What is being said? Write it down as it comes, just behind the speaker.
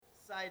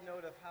side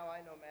note of how I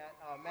know Matt.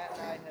 Matt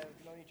and I have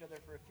known each other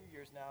for a few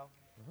years now,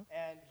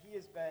 and he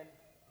has been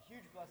a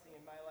huge blessing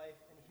in my life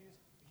and a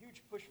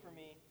huge push for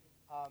me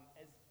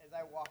as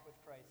I walk with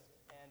Christ.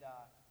 And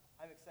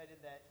I'm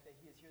excited that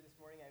he is here this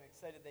morning. I'm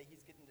excited that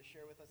he's getting to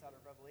share with us out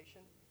of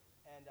Revelation.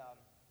 And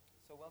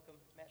so welcome,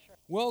 Matt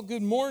Sharp. Well,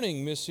 good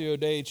morning, Missio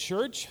Dei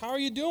Church. How are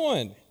you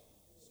doing?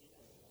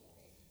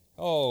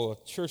 Oh, a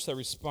church that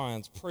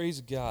responds.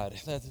 Praise God.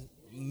 That's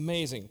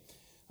amazing.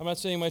 I'm not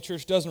saying my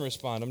church doesn't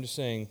respond. I'm just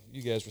saying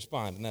you guys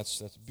respond, and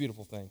that's a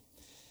beautiful thing.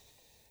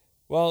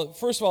 Well,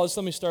 first of all,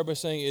 let me start by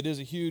saying it is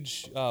a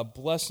huge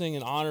blessing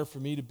and honor for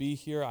me to be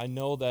here. I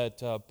know that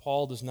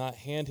Paul does not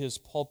hand his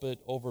pulpit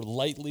over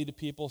lightly to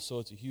people, so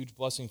it's a huge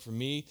blessing for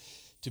me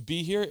to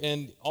be here.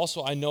 And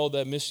also, I know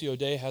that Missio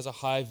Dei has a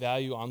high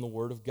value on the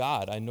Word of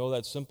God. I know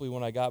that simply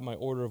when I got my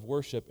order of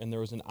worship and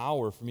there was an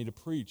hour for me to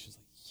preach. It's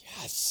like,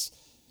 yes!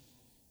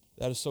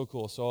 That is so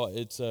cool. So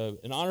it's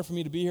an honor for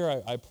me to be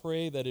here. I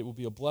pray that it will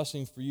be a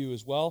blessing for you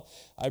as well.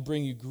 I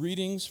bring you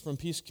greetings from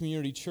Peace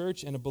Community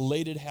Church and a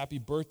belated happy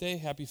birthday.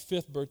 Happy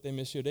 5th birthday,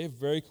 Missio Dei.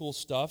 Very cool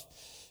stuff.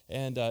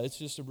 And it's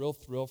just a real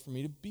thrill for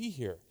me to be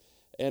here.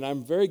 And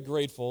I'm very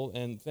grateful,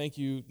 and thank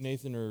you,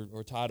 Nathan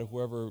or Todd or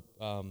whoever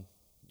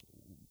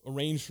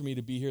arranged for me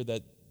to be here,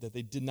 that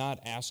they did not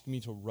ask me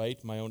to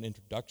write my own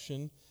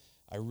introduction.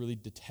 I really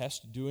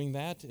detest doing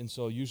that, and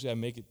so usually I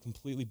make it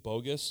completely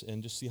bogus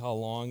and just see how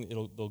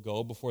long they'll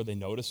go before they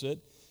notice it.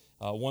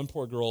 One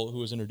poor girl who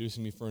was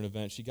introducing me for an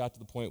event, she got to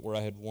the point where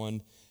I had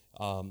won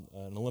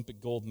an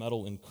Olympic gold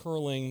medal in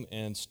curling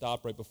and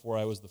stopped right before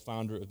I was the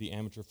founder of the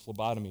Amateur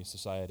Phlebotomy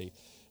Society.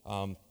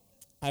 I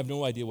have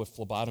no idea what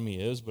phlebotomy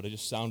is, but it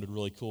just sounded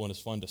really cool and it's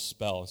fun to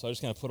spell. So I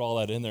just kind of put all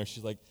that in there.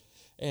 She's like,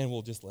 and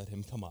we'll just let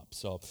him come up.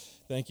 So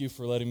thank you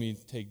for letting me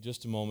take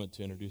just a moment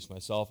to introduce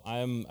myself.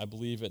 I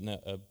believe at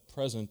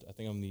present, I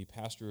think I'm the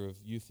pastor of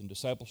youth and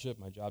discipleship.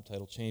 My job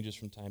title changes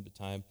from time to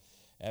time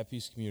at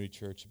Peace Community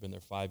Church. I've been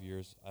there 5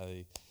 years.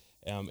 I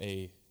am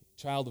a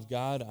child of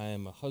God. I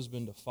am a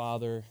husband, a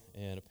father,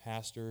 and a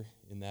pastor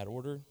in that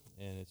order,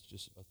 and it's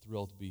just a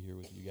thrill to be here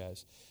with you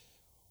guys.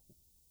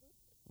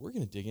 We're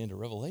going to dig into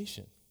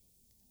Revelation.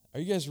 Are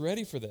you guys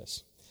ready for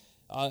this?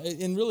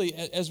 And really,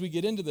 as we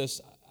get into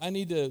this, I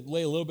need to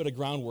lay a little bit of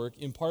groundwork,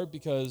 in part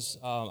because,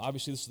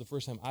 obviously, this is the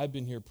first time I've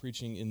been here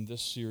preaching in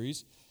this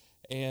series,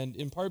 and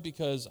in part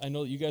because I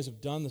know that you guys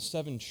have done the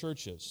 7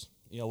 churches.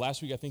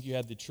 Last week I think you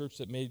had the church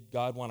that made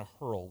God want to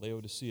hurl,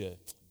 Laodicea.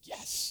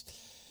 Yes!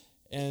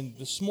 And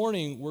this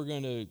morning we're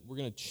going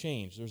to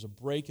change. There's a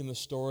break in the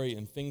story,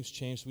 and things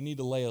change, so we need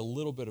to lay a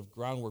little bit of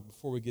groundwork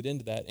before we get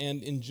into that.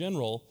 And in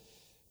general,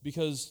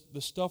 because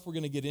the stuff we're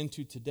going to get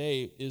into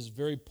today is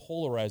very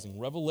polarizing.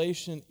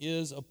 Revelation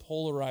is a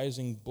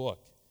polarizing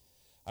book.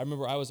 I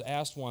remember I was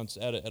asked once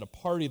at a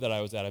party that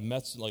I was at. I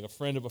met like a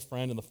friend of a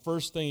friend, and the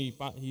first thing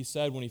he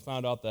said when he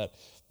found out that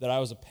I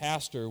was a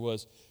pastor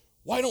was,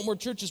 "Why don't more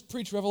churches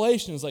preach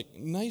Revelation?" It's like,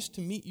 nice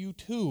to meet you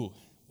too.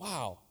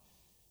 Wow.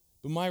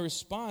 But my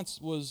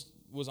response was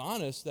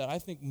honest, that I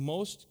think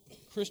most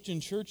Christian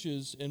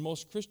churches and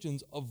most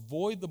Christians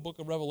avoid the book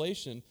of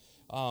Revelation.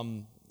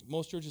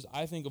 Most churches,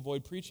 I think,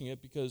 avoid preaching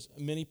it because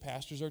many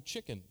pastors are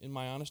chicken, in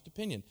my honest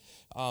opinion,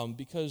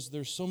 because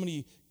there's so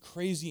many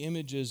crazy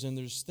images and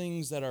there's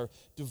things that are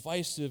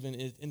divisive,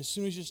 and as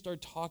soon as you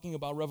start talking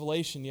about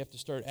Revelation, you have to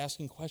start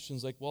asking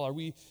questions like, well, are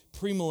we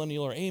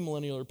premillennial or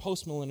amillennial or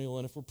postmillennial?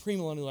 And if we're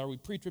premillennial, are we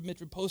pre-trib,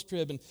 mid-trib,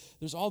 post-trib? And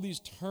there's all these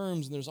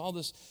terms and there's all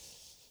this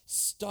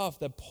stuff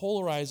that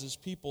polarizes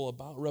people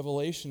about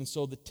Revelation, and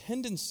so the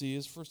tendency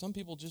is for some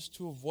people just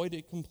to avoid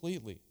it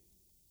completely.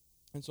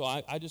 And so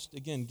I just,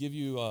 again, give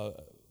you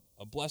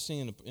a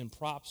blessing and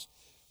props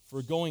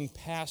for going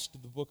past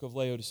the book of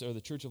Laodicea, or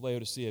the church of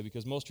Laodicea,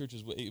 because most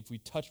churches, if we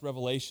touch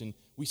Revelation,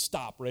 we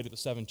stop right at the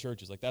 7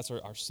 churches. Like, that's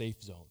our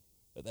safe zone.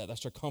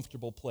 That's our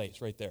comfortable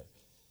place right there.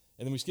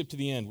 And then we skip to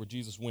the end where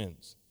Jesus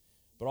wins.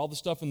 But all the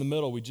stuff in the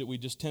middle, we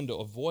just tend to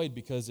avoid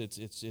because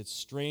it's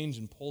strange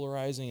and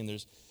polarizing, and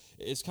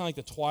it's kind of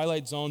like the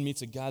Twilight Zone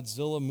meets a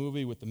Godzilla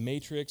movie with the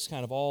Matrix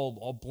kind of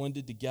all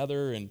blended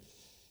together, and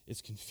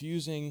it's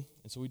confusing,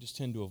 and so we just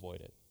tend to avoid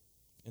it.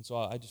 And so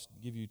I just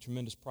give you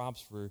tremendous props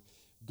for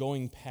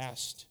going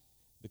past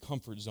the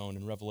comfort zone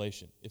in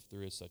Revelation, if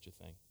there is such a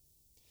thing.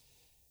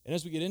 And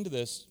as we get into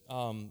this,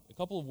 a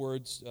couple of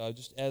words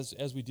just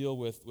as we deal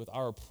with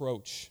our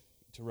approach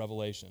to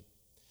Revelation.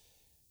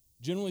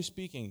 Generally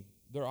speaking,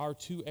 there are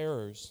 2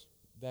 errors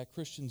that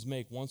Christians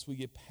make once we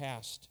get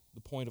past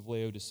the point of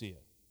Laodicea.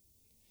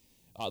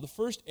 The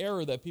first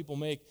error that people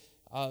make,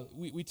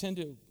 we tend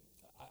to,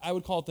 I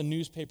would call it the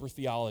newspaper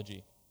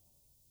theology.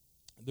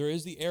 There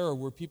is the error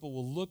where people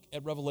will look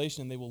at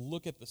Revelation and they will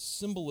look at the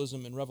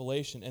symbolism in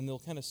Revelation, and they'll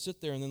kind of sit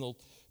there and then they'll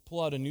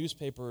pull out a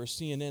newspaper or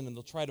CNN and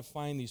they'll try to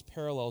find these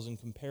parallels and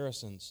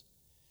comparisons.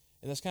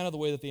 And that's kind of the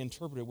way that they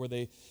interpret it, where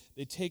they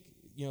take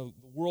the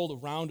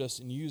world around us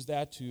and use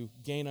that to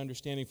gain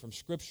understanding from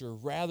Scripture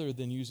rather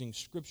than using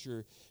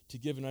Scripture to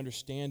give an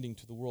understanding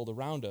to the world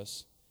around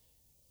us.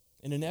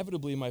 And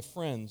inevitably, my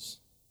friends,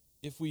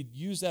 if we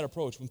use that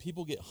approach, when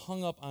people get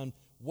hung up on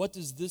what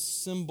does this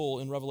symbol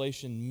in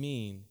Revelation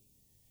mean?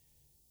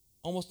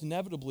 Almost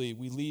inevitably,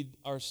 we lead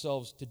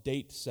ourselves to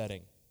date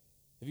setting.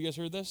 Have you guys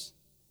heard this?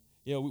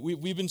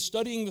 We've been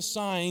studying the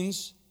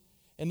signs,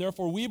 and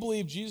therefore we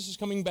believe Jesus is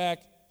coming back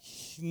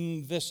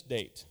in this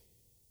date.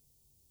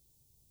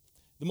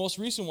 The most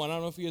recent one, I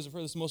don't know if you guys have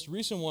heard this, the most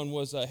recent one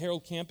was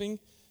Harold Camping,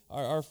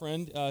 our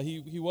friend.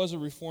 He was a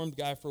Reformed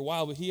guy for a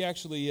while, but he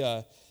actually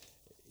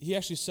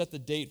set the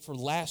date for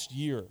last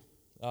year,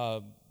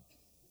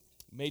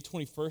 May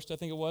 21st, I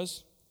think it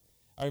was.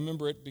 I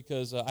remember it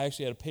because I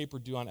actually had a paper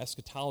due on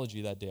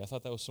eschatology that day. I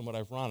thought that was somewhat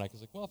ironic. I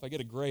was like, well, if I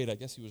get a grade, I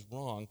guess he was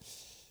wrong.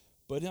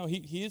 But no,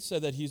 he had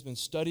said that he's been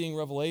studying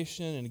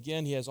Revelation, and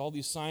again, he has all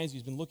these signs.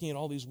 He's been looking at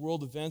all these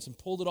world events and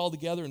pulled it all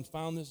together and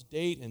found this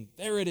date, and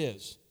there it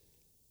is.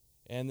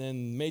 And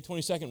then May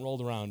 22nd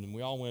rolled around, and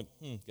we all went,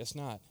 guess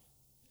not.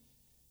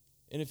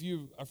 And if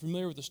you are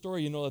familiar with the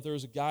story, you know that there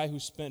was a guy who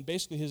spent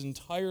basically his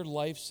entire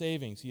life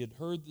savings. He had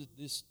heard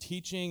this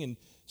teaching and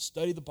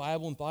studied the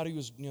Bible and thought he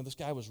was, this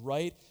guy was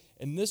right.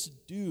 And this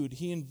dude,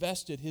 he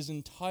invested his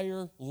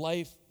entire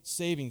life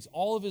savings,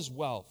 all of his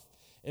wealth,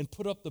 and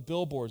put up the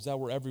billboards that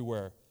were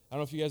everywhere. I don't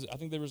know if you guys, I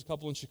think there was a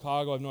couple in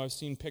Chicago. I've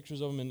seen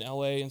pictures of them in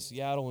L.A. and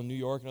Seattle and New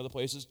York and other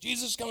places.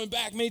 Jesus is coming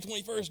back May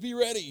 21st, be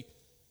ready.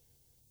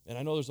 And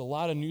I know there's a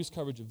lot of news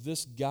coverage of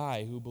this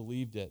guy who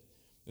believed it.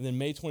 And then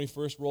May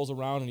 21st rolls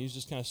around, and he's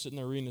just kind of sitting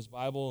there reading his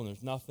Bible, and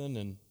there's nothing,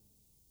 and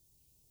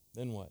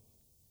then what?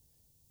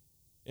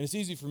 And it's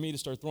easy for me to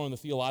start throwing the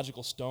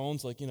theological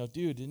stones, like, dude,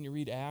 didn't you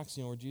read Acts,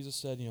 where Jesus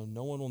said,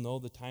 no one will know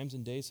the times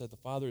and dates that the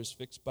Father is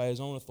fixed by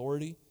his own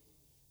authority?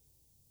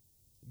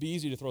 It'd be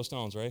easy to throw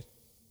stones, right?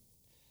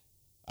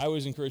 I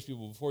always encourage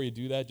people, before you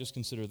do that, just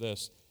consider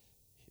this.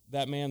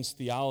 That man's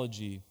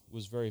theology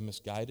was very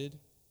misguided,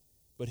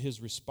 but his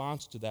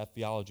response to that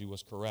theology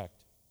was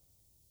correct.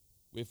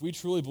 If we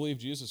truly believe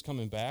Jesus is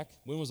coming back,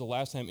 when was the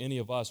last time any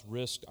of us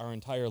risked our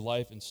entire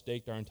life and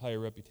staked our entire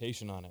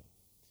reputation on it?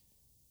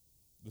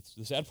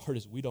 The sad part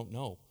is we don't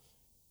know.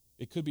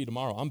 It could be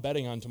tomorrow. I'm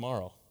betting on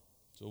tomorrow.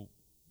 So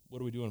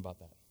what are we doing about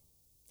that?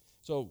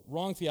 So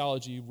wrong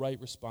theology, right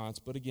response.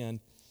 But again,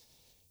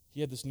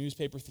 he had this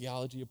newspaper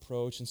theology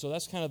approach. And so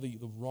that's kind of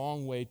the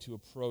wrong way to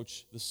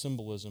approach the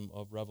symbolism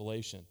of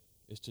Revelation,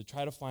 is to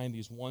try to find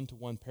these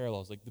one-to-one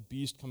parallels. Like the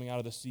beast coming out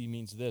of the sea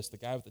means this. The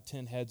guy with the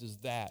 10 heads is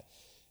that.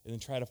 And then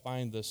try to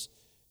find these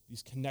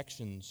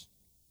connections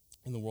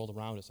in the world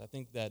around us. I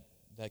think that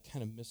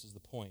kind of misses the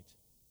point.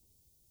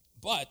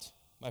 But,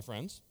 my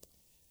friends,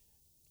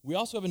 we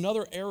also have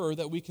another error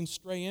that we can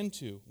stray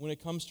into when it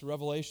comes to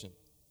Revelation.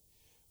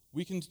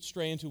 We can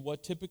stray into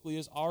what typically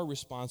is our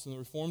response in the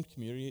Reformed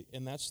community,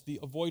 and that's the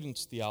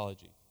avoidance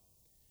theology,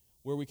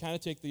 where we kind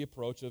of take the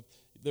approach of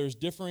there's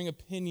differing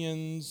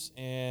opinions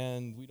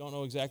and we don't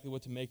know exactly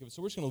what to make of it,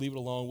 so we're just going to leave it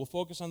alone. We'll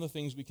focus on the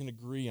things we can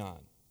agree on.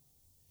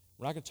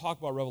 We're not going to talk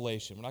about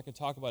Revelation. We're not going to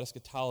talk about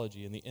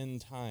eschatology and the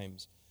end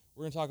times.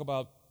 We're going to talk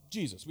about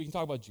Jesus. We can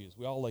talk about Jesus.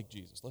 We all like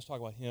Jesus. Let's talk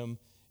about him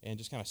and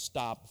just kind of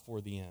stop before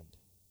the end.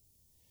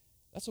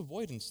 That's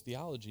avoidance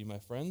theology, my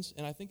friends,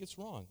 and I think it's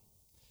wrong.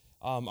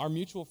 Our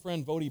mutual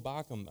friend, Vodi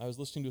Bakum, I was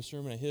listening to a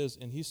sermon of his,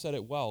 and he said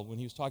it well when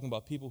he was talking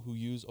about people who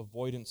use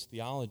avoidance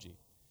theology.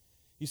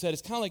 He said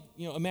it's kind of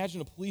like, imagine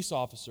a police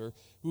officer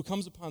who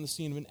comes upon the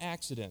scene of an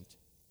accident.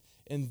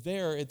 And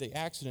there at the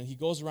accident, he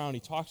goes around, he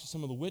talks to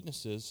some of the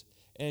witnesses,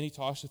 and he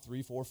talks to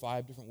 3, 4,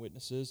 5 different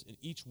witnesses, and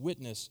each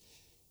witness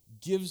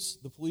gives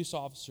the police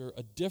officer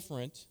a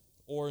different,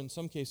 or in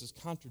some cases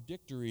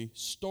contradictory,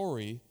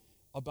 story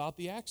about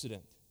the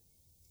accident.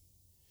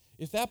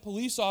 If that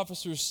police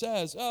officer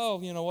says,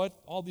 oh, you know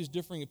what, all these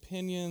differing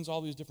opinions,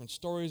 all these different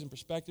stories and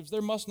perspectives,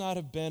 there must not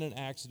have been an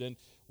accident,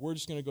 we're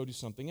just going to go do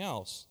something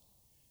else.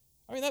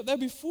 I mean, that'd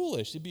be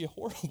foolish. It'd be a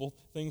horrible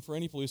thing for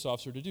any police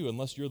officer to do,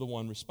 unless you're the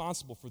one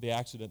responsible for the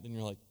accident, then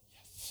you're like,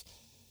 yes.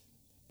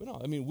 But no,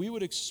 I mean, we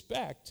would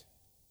expect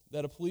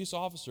that a police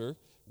officer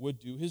would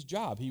do his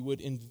job. He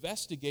would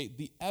investigate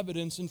the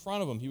evidence in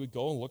front of him. He would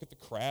go and look at the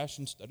crash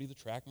and study the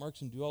track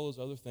marks and do all those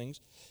other things,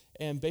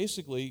 and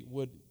basically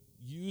would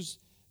use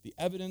the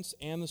evidence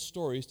and the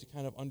stories to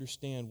kind of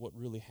understand what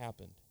really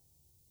happened.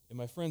 And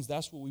my friends,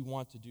 that's what we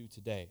want to do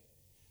today.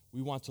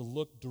 We want to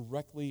look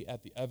directly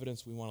at the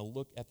evidence. We want to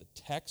look at the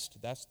text.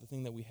 That's the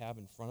thing that we have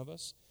in front of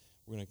us.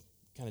 We're going to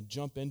kind of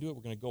jump into it.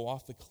 We're going to go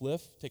off the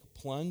cliff, take a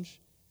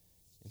plunge,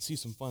 and see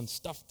some fun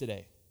stuff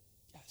today.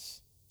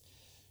 Yes.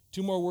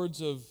 2 more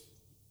words of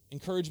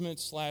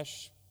encouragement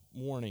 /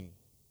 warning.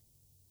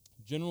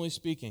 Generally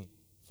speaking,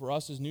 for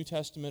us as New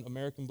Testament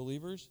American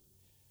believers,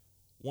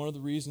 one of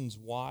the reasons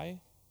why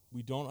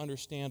we don't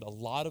understand a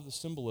lot of the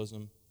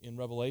symbolism in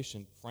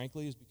Revelation,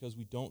 frankly, is because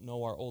we don't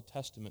know our Old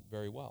Testament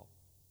very well.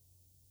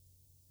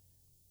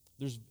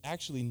 There's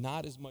actually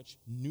not as much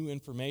new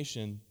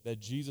information that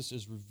Jesus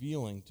is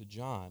revealing to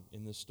John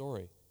in this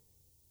story.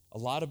 A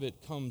lot of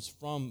it comes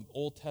from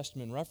Old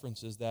Testament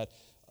references that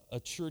a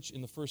church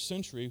in the first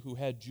century who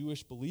had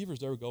Jewish believers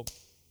there would go,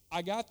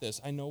 I got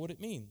this, I know what it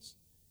means.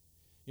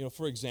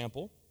 For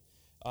example,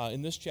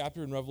 in this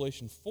chapter in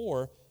Revelation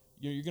 4,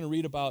 you're going to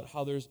read about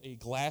how there's a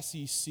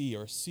glassy sea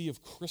or a sea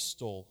of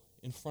crystal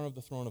in front of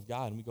the throne of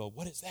God. And we go,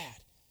 what is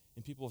that?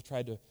 And people have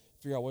tried to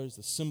figure out what is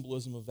the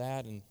symbolism of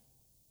that. And,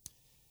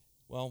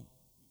 well,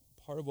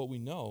 part of what we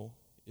know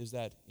is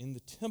that in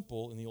the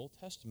temple in the Old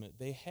Testament,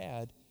 they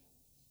had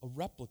a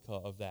replica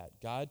of that.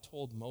 God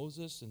told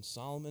Moses and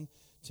Solomon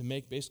to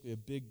make basically a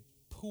big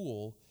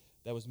pool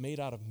that was made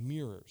out of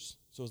mirrors.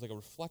 So it was like a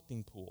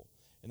reflecting pool.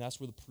 And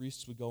that's where the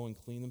priests would go and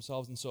clean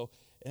themselves.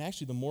 And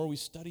actually, the more we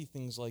study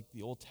things like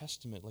the Old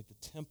Testament, like the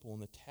temple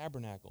and the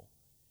tabernacle,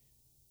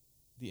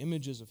 the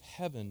images of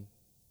heaven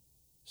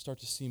start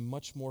to seem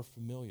much more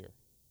familiar.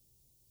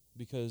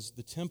 Because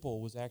the temple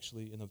was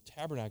actually, and the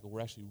tabernacle were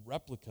actually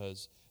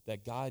replicas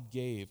that God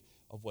gave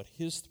of what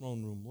his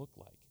throne room looked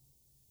like.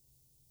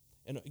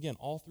 And again,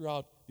 all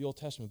throughout the Old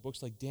Testament,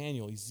 books like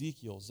Daniel,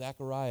 Ezekiel,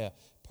 Zechariah,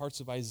 parts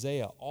of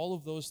Isaiah, all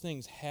of those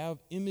things have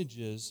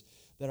images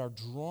that are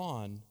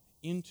drawn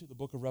into the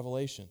book of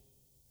Revelation.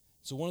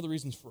 So one of the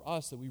reasons for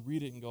us that we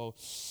read it and go,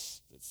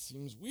 that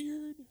seems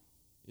weird,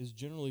 is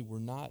generally we're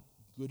not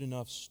good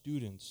enough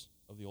students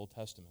of the Old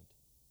Testament.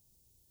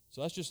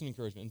 So that's just an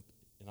encouragement.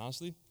 And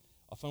honestly,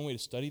 a fun way to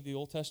study the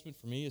Old Testament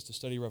for me is to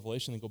study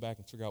Revelation and go back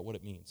and figure out what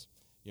it means.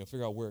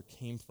 Figure out where it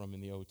came from in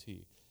the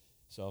OT.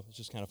 So it's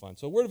just kind of fun.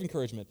 So a word of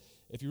encouragement.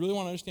 If you really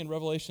want to understand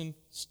Revelation,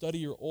 study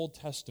your Old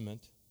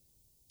Testament.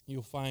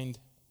 You'll find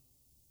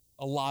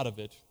a lot of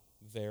it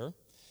there.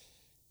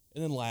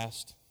 And then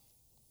last,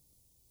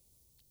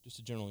 just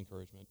a general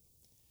encouragement.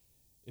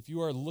 If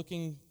you are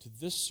looking to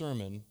this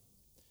sermon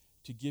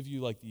to give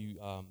you like the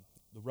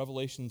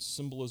Revelation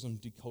symbolism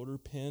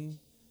decoder pin,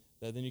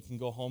 that then you can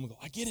go home and go,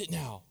 I get it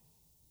now.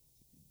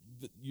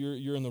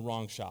 You're in the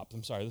wrong shop.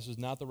 I'm sorry, this is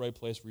not the right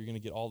place where you're going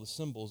to get all the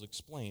symbols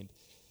explained,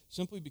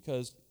 simply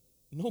because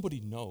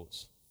nobody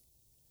knows.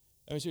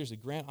 I mean, seriously,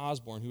 Grant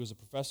Osborne, who was a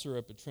professor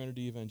up at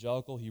Trinity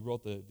Evangelical, he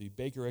wrote the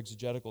Baker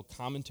Exegetical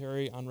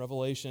Commentary on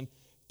Revelation.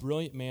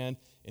 Brilliant man,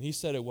 and he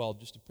said it well,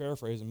 just to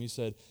paraphrase him. He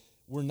said,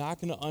 we're not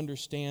going to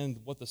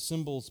understand what the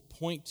symbols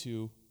point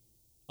to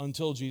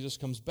until Jesus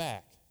comes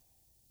back.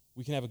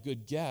 We can have a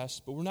good guess,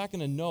 but we're not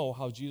going to know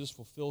how Jesus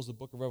fulfills the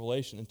book of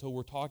Revelation until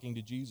we're talking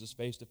to Jesus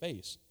face to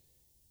face.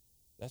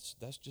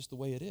 That's just the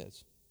way it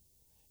is.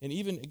 And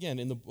even, again,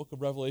 in the book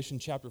of Revelation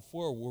chapter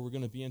 4, where we're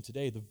going to be in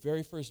today, the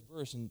very first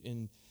verse,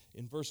 in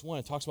verse 1,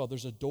 it talks about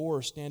there's a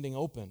door standing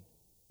open.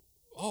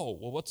 Oh,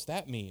 well, what's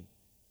that mean?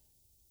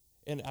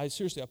 And I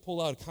pulled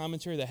out a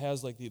commentary that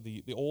has like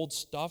the old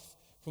stuff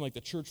from like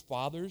the church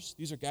fathers.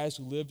 These are guys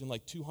who lived in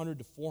like 200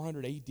 to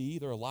 400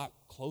 AD. They're a lot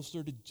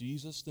closer to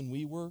Jesus than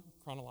we were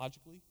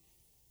chronologically.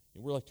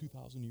 And we're like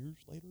 2,000 years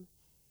later.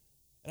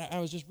 And I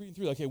was just reading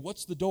through, okay,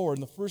 what's the door?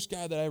 And the first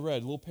guy that I read,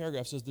 a little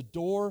paragraph, says the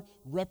door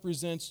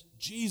represents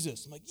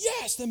Jesus. I'm like,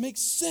 yes, that makes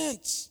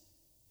sense.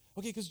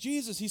 Okay, because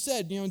Jesus, he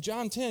said, in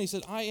John 10, he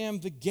said, I am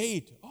the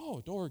gate.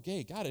 Oh, door,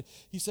 gate, got it.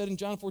 He said in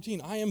John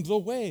 14, I am the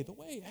way,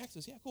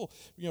 access, yeah, cool.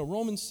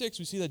 Romans 6,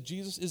 we see that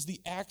Jesus is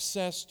the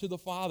access to the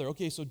Father.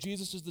 Okay, so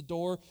Jesus is the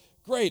door.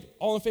 Great,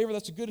 all in favor,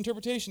 that's a good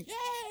interpretation.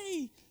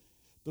 Yay!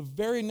 The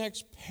very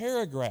next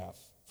paragraph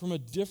from a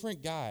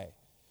different guy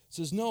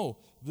says, no,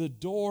 the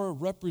door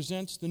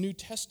represents the New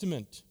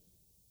Testament.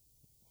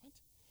 What?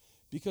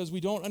 Because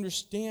we don't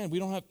understand, we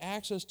don't have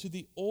access to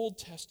the Old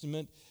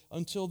Testament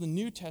until the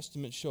New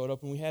Testament showed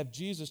up and we have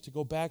Jesus to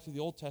go back to the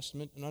Old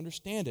Testament and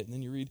understand it. And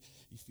then you read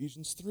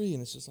Ephesians 3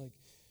 and it's just like,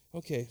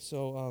 okay,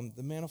 so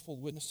the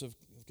manifold witness of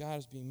God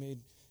is being made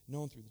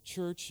known through the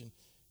church, and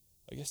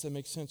I guess that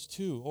makes sense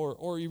too.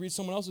 Or you read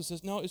someone else that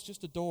says, no, it's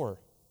just a door.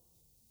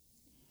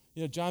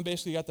 John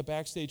basically got the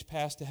backstage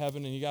pass to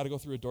heaven and you got to go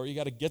through a door. You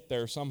got to get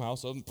there somehow,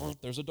 so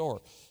there's a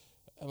door.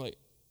 I'm like,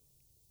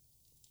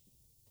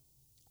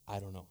 I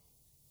don't know.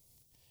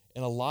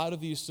 And a lot of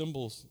these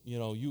symbols,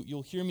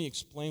 you'll hear me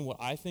explain what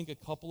I think a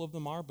couple of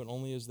them are, but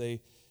only as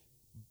they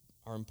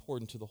are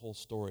important to the whole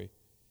story.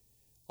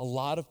 A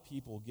lot of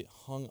people get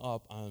hung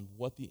up on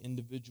what the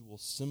individual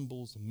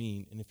symbols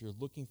mean, and if you're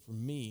looking for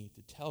me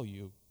to tell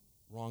you,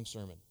 wrong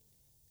sermon.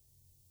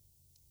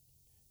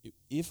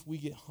 If we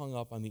get hung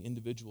up on the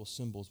individual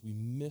symbols, we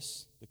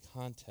miss the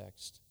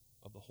context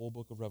of the whole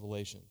book of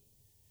Revelation.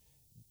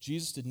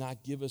 Jesus did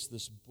not give us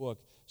this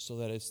book so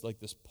that it's like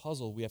this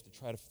puzzle we have to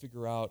try to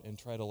figure out and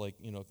try to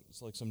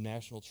it's like some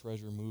National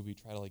Treasure movie,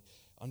 try to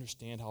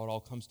understand how it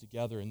all comes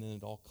together and then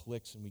it all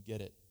clicks and we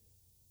get it.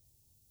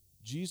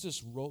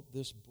 Jesus wrote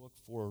this book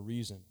for a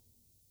reason.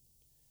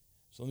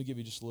 So let me give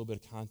you just a little bit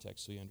of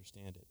context so you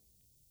understand it.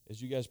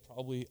 As you guys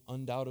probably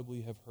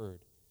undoubtedly have heard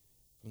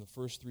from the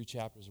first 3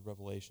 chapters of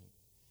Revelation,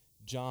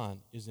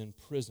 John is in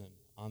prison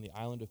on the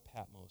island of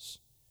Patmos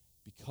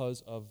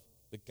because of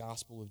the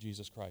gospel of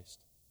Jesus Christ.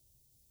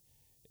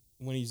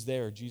 When he's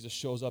there, Jesus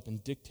shows up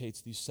and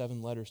dictates these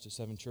 7 letters to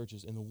 7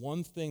 churches. And the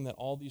one thing that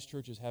all these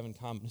churches have in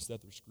common is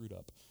that they're screwed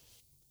up.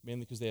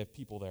 Mainly because they have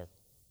people there,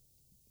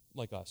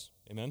 like us.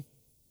 Amen?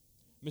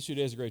 Mission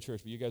Day is a great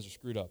church, but you guys are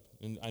screwed up.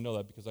 And I know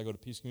that because I go to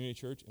Peace Community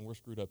Church, and we're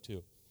screwed up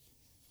too.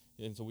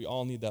 And so we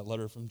all need that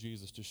letter from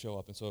Jesus to show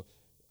up. And so,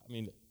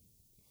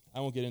 I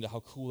won't get into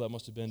how cool that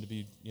must have been to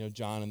be,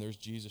 John, and there's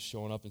Jesus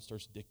showing up and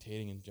starts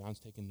dictating, and John's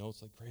taking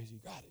notes like crazy.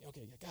 Got it.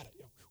 Okay, I got it.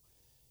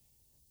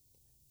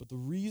 But the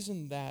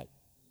reason that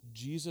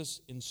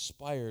Jesus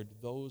inspired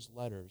those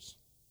letters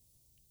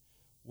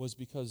was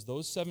because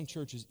those 7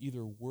 churches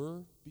either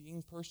were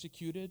being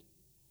persecuted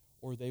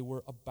or they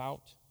were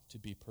about to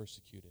be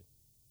persecuted.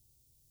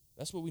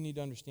 That's what we need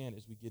to understand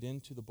as we get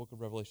into the book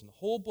of Revelation. The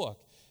whole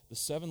book, the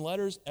 7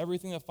 letters,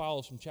 everything that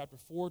follows from chapter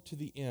 4 to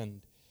the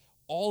end,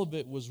 all of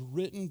it was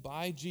written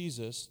by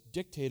Jesus,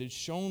 dictated,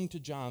 shown to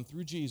John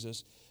through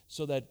Jesus,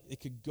 so that it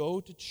could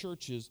go to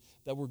churches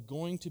that were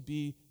going to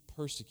be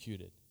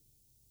persecuted.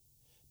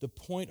 The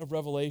point of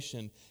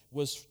Revelation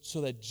was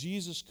so that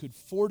Jesus could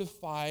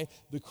fortify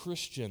the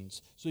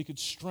Christians, so he could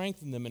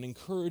strengthen them and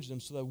encourage them,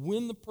 so that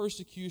when the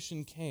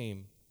persecution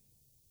came,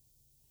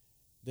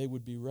 they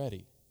would be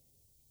ready.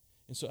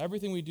 And so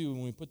everything we do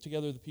when we put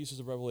together the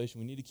pieces of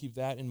Revelation, we need to keep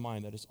that in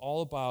mind, that it's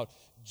all about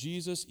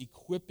Jesus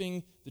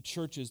equipping the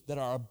churches that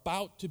are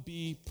about to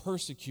be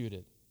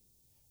persecuted,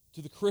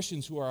 to the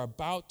Christians who are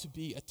about to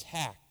be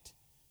attacked,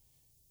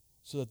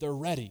 so that they're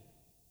ready.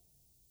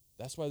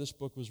 That's why this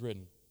book was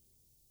written.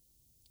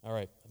 All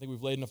right, I think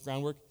we've laid enough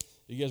groundwork.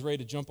 Are you guys ready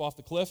to jump off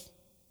the cliff?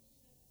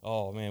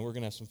 Oh, man, we're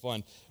going to have some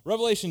fun.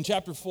 Revelation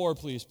chapter 4,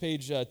 please,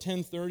 page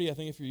 1030. I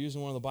think if you're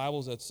using one of the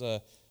Bibles, that's,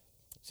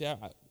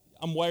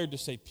 I'm wired to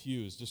say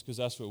pews just because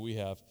that's what we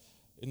have.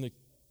 In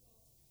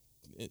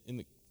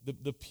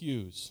the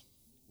pews,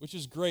 which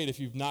is great if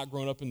you've not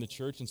grown up in the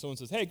church and someone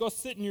says, hey, go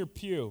sit in your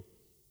pew.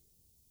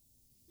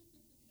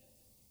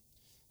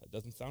 That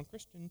doesn't sound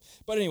Christian.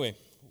 But anyway,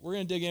 we're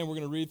going to dig in. We're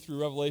going to read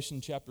through Revelation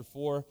chapter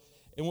 4.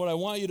 And what I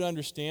want you to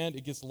understand,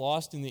 it gets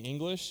lost in the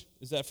English,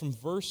 is that from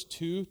verse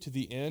 2 to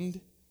the end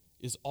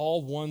is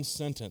all one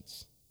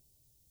sentence.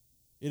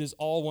 It is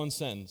all one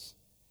sentence.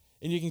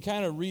 And you can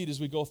kind of read as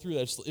we go through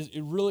that.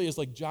 It really is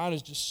like John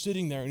is just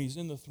sitting there and he's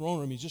in the throne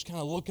room. He's just kind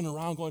of looking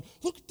around going,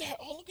 look at that.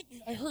 Oh, look at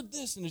me. I heard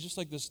this. And it's just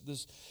like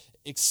this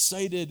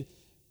excited,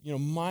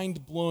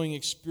 mind-blowing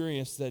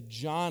experience that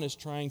John is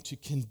trying to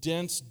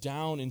condense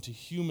down into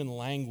human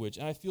language.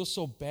 And I feel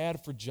so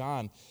bad for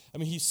John. I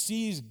mean, he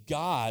sees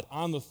God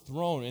on the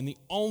throne, and the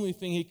only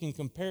thing he can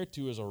compare it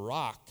to is a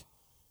rock.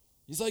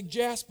 He's like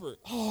Jasper.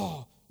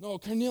 Oh, no,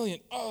 carnelian.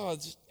 Oh,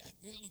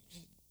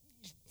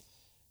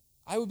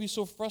 I would be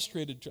so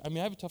frustrated. I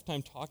have a tough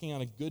time talking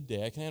on a good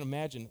day. I can't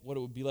imagine what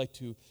it would be like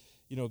to,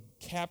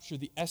 capture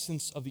the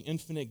essence of the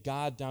infinite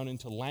God down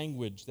into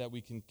language that we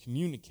can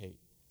communicate.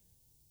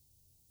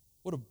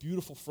 What a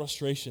beautiful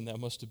frustration that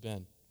must have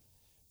been.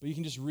 But you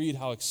can just read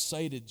how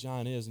excited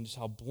John is and just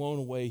how blown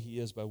away he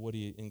is by what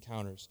he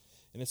encounters.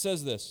 And it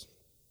says this,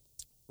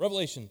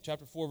 Revelation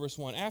chapter 4, verse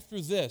 1, after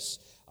this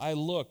I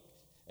looked,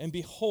 and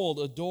behold,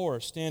 a door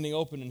standing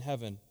open in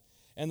heaven.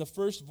 And the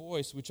first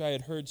voice which I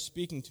had heard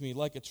speaking to me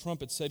like a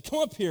trumpet said, come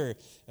up here,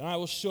 and I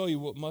will show you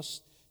what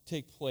must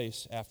take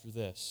place after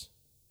this.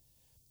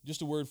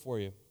 Just a word for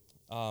you.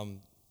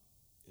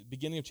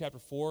 Beginning of chapter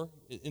 4,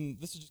 and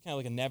this is just kind of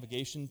like a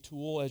navigation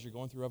tool as you're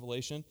going through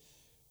Revelation.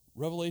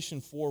 Revelation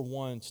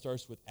 4:1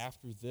 starts with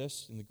after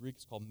this. In the Greek,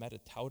 it's called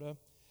metatauta.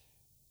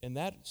 And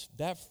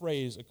that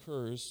phrase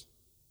occurs,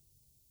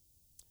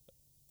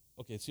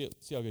 okay, see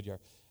how good you are.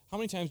 How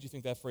many times do you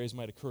think that phrase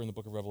might occur in the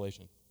book of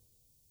Revelation?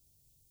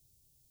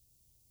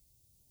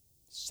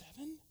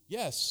 7?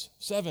 Yes,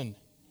 7.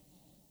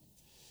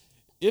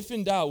 If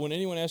in doubt, when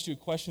anyone asks you a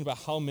question about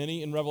how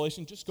many in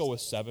Revelation, just go with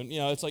 7.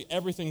 It's like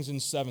everything's in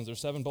 7s. There's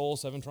 7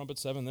 bowls, 7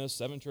 trumpets, 7 this,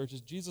 7 churches.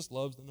 Jesus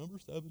loves the number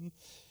 7.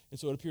 And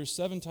so it appears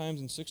 7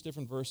 times in 6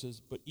 different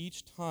verses, but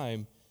each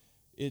time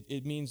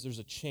it means there's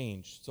a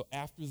change. So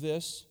after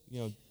this,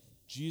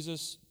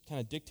 Jesus kind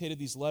of dictated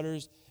these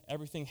letters.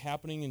 Everything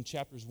happening in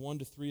chapters 1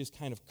 to 3 is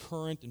kind of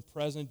current and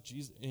present.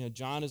 Jesus,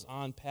 John is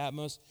on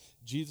Patmos.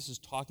 Jesus is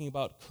talking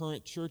about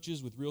current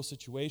churches with real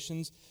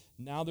situations.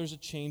 Now there's a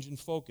change in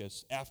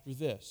focus after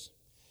this.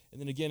 And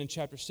then again in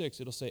chapter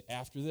 6, it'll say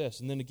after this.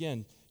 And then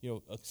again,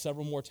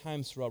 several more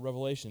times throughout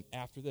Revelation,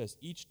 after this.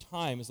 Each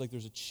time is like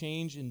there's a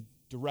change in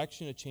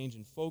direction, a change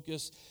in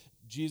focus.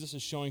 Jesus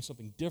is showing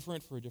something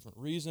different for a different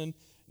reason. And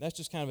that's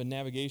just kind of a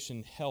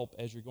navigation help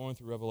as you're going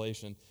through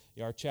Revelation.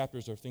 Our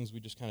chapters are things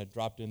we just kind of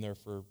dropped in there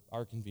for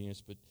our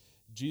convenience, but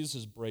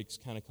Jesus' breaks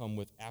kind of come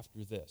with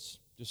after this,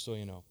 just so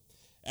you know.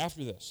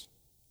 After this.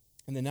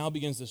 And then now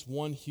begins this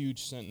one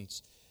huge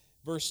sentence.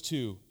 Verse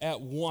 2,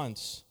 at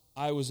once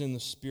I was in the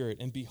Spirit,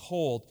 and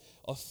behold,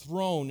 a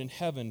throne in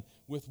heaven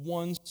with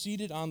one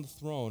seated on the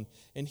throne,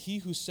 and he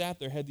who sat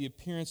there had the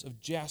appearance of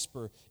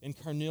jasper and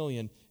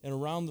carnelian, and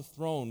around the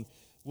throne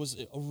was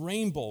a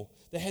rainbow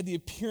that had the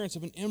appearance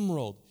of an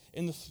emerald.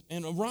 And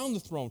around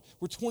the throne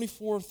were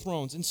 24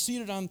 thrones, and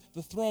seated on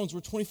the thrones were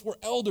 24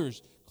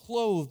 elders,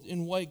 clothed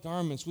in white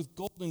garments with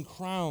golden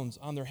crowns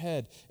on their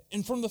head.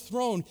 And from the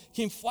throne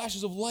came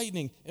flashes of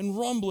lightning and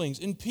rumblings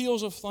and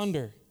peals of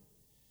thunder.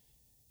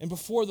 And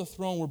before the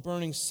throne were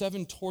burning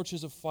 7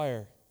 torches of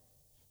fire,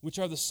 which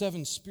are the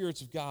 7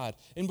 spirits of God.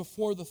 And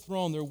before the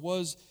throne there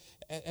was,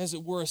 as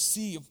it were, a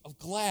sea of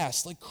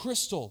glass like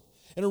crystal.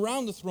 And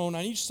around the throne,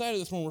 on each side of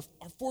the throne,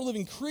 are 4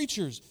 living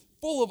creatures,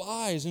 full of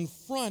eyes in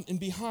front and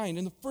behind.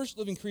 And the first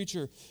living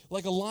creature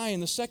like a lion,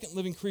 the second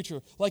living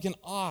creature like an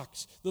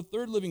ox, the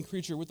third living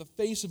creature with the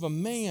face of a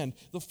man,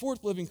 the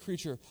fourth living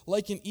creature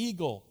like an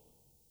eagle.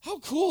 How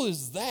cool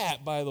is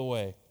that, by the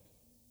way?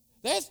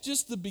 That's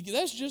just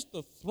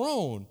the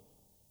throne.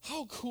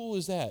 How cool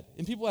is that?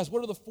 And people ask,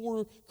 what are the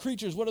 4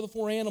 creatures? What are the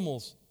 4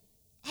 animals?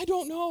 I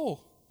don't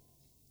know.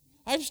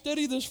 I've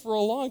studied this for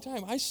a long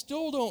time. I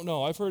still don't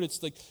know. I've heard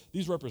it's like,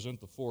 these represent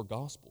the 4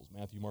 Gospels,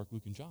 Matthew, Mark,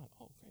 Luke, and John.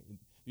 Oh, great. And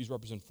these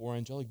represent 4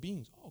 angelic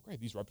beings. Oh,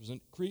 great. These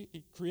represent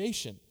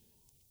creation.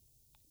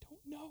 I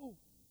don't know.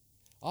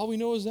 All we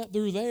know is that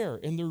they're there,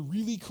 and they're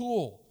really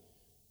cool.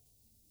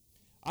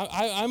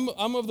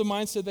 I'm of the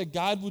mindset that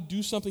God would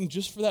do something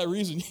just for that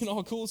reason. You know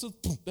how cool it is?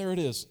 Boom, there it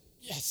is.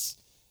 Yes.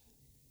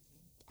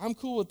 I'm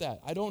cool with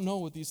that. I don't know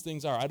what these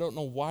things are. I don't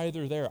know why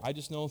they're there. I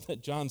just know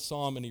that John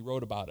saw them and he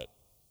wrote about it.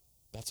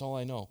 That's all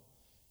I know.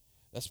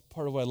 That's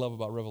part of what I love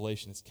about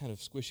Revelation. It's kind of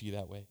squishy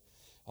that way.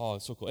 Oh,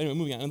 it's so cool. Anyway,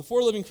 moving on. And the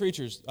 4 living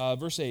creatures,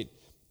 verse 8,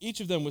 each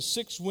of them with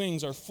 6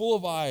 wings are full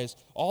of eyes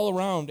all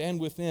around and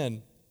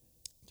within.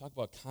 Talk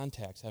about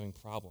contacts having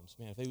problems.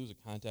 Man, if they lose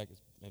a contact,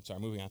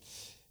 moving on.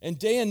 And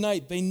day and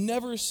night they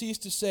never cease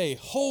to say,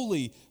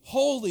 holy,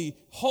 holy,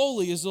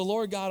 holy is the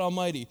Lord God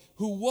Almighty,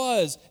 who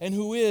was and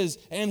who is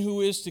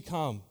to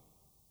come.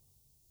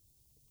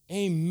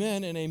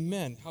 Amen and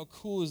amen. How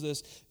cool is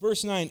this?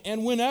 Verse 9,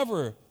 and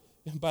whenever,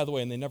 by the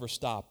way, and they never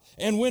stop,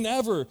 and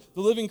whenever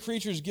the living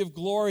creatures give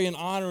glory and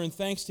honor and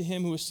thanks to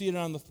him who is seated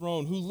on the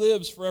throne, who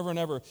lives forever and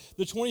ever,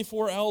 the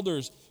 24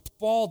 elders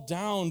fall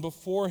down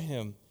before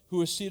him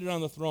who is seated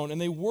on the throne,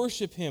 and they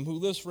worship him who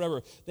lives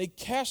forever. They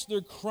cast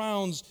their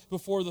crowns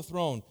before the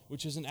throne,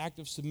 which is an act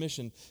of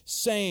submission,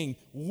 saying,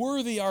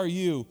 worthy are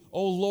you,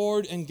 O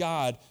Lord and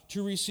God,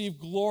 to receive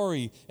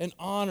glory and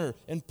honor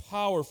and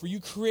power, for you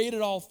created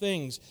all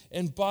things,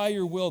 and by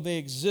your will they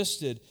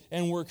existed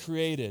and were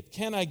created.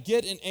 Can I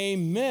get an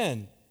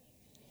amen?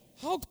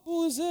 How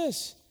cool is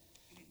this?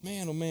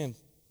 Man, oh man.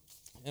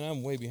 And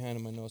I'm way behind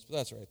on my notes, but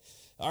that's all right.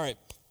 All right,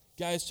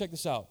 guys, check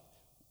this out.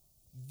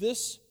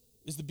 This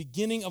is the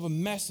beginning of a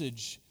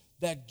message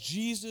that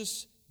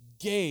Jesus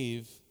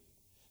gave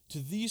to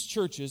these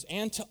churches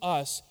and to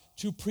us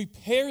to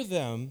prepare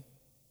them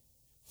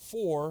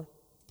for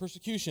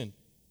persecution,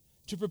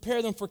 to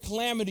prepare them for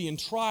calamity and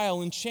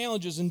trial and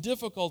challenges and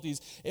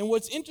difficulties. And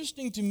what's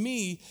interesting to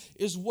me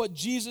is what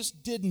Jesus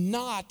did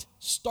not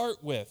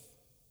start with.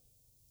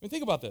 I mean,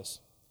 think about this.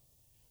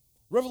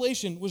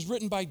 Revelation was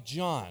written by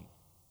John.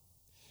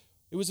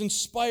 It was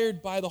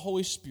inspired by the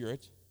Holy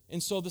Spirit.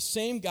 And so the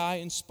same guy,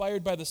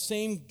 inspired by the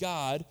same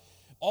God,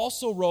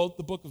 also wrote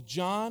the book of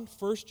John,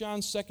 1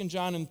 John, 2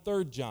 John, and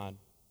 3 John.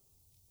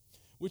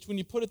 Which, when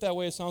you put it that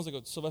way, it sounds like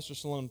a Sylvester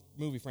Stallone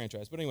movie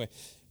franchise. But anyway,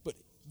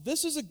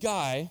 this is a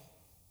guy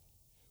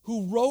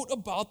who wrote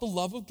about the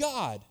love of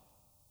God.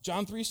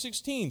 John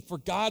 3:16, for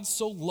God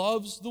so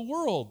loves the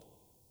world.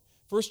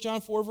 1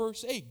 John 4,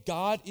 verse 8,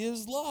 God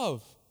is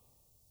love.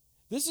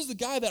 This is the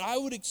guy that I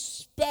would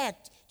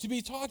expect to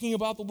be talking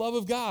about the love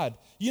of God.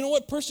 You know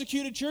what,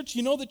 persecuted church?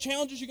 You know the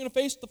challenges you're going to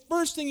face? The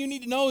first thing you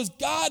need to know is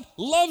God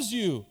loves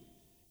you.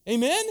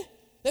 Amen?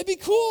 That'd be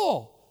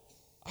cool.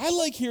 I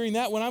like hearing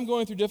that when I'm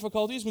going through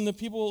difficulties, when the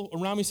people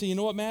around me say, you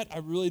know what, Matt, I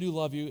really do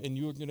love you, and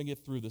you're going to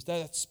get through this.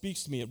 That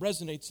speaks to me. It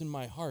resonates in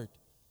my heart.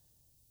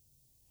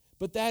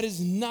 But that is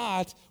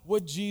not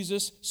what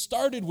Jesus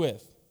started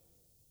with.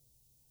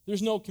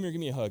 There's no, come here,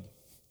 give me a hug.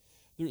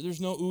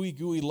 There's no ooey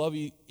gooey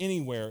lovey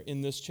anywhere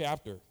in this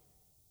chapter.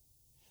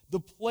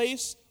 The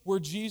place where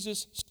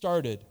Jesus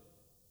started,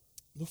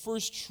 the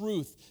first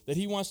truth that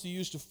he wants to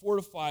use to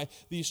fortify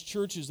these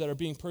churches that are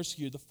being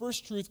persecuted, the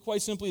first truth,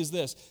 quite simply, is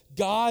this: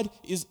 God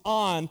is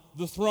on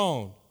the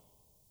throne.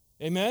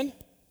 Amen?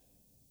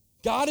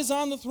 God is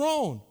on the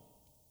throne.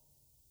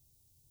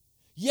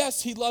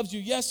 Yes, he loves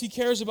you. Yes, he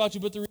cares about you.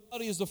 But the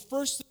reality is, the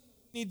first thing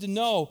we need to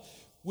know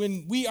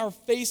when we are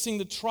facing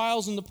the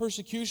trials and the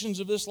persecutions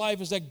of this life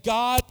is that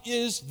God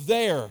is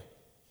there.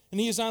 And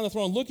he is on the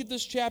throne. Look at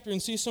this chapter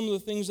and see some of the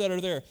things that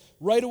are there.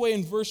 Right away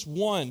in verse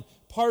 1,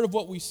 part of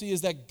what we see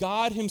is that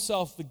God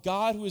himself, the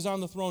God who is on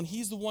the throne,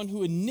 he's the one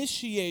who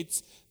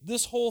initiates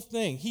this whole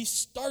thing. He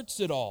starts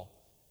it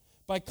all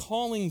by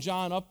calling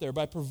John up there,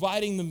 by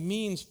providing the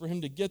means for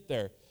him to get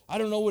there. I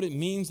don't know what it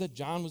means that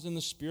John was in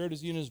the Spirit.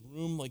 Is he in his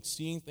room like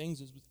seeing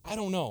things? I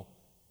don't know.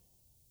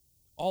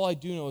 All I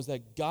do know is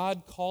that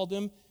God called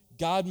him.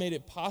 God made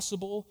it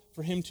possible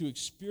for him to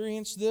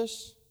experience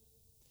this.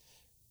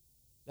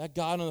 That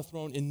God on the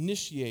throne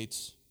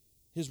initiates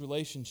his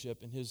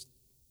relationship and his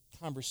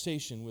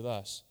conversation with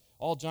us.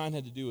 All John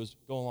had to do was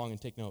go along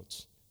and take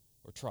notes,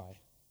 or try.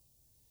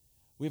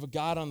 We have a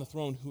God on the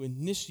throne who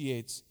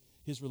initiates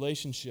his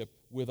relationship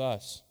with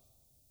us.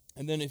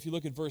 And then if you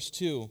look at verse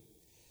 2,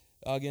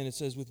 again it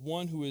says, with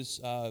one who is,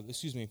 a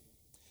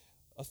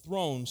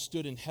throne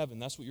stood in heaven.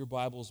 That's what your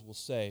Bibles will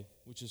say,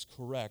 which is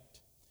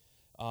correct.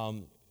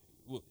 And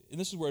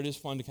this is where it is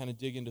fun to kind of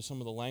dig into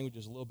some of the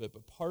languages a little bit,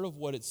 but part of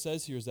what it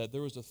says here is that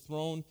there was a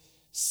throne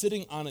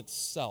sitting on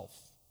itself.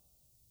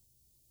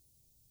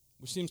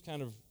 which seems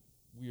kind of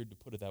weird to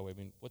put it that way. I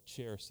mean, what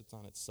chair sits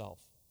on itself?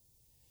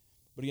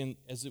 But again,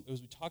 as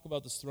we talk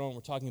about this throne,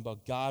 we're talking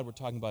about God, we're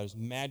talking about his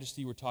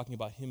majesty, we're talking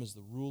about him as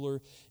the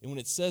ruler. And when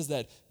it says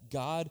that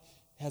God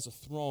has a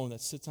throne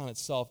that sits on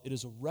itself, it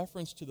is a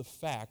reference to the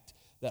fact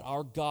that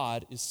our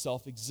God is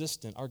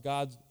self-existent. Our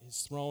God,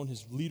 his throne,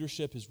 his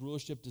leadership, his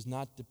rulership does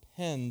not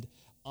depend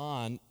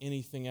on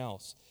anything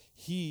else.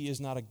 He is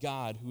not a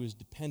God who is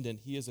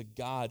dependent. He is a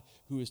God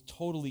who is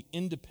totally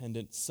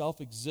independent,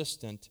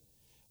 self-existent,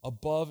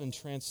 above and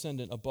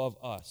transcendent above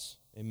us.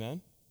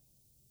 Amen?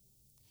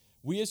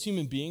 We as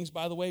human beings,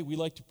 by the way, we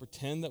like to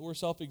pretend that we're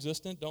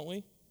self-existent, don't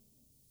we?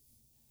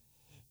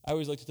 I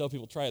always like to tell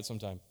people, try it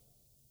sometime.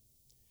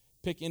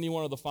 Pick any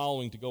one of the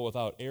following to go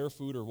without: air,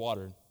 food, or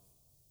water.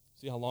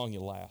 See how long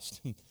you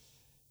last.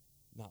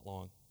 Not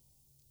long.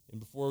 And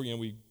before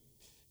we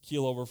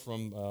keel over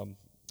from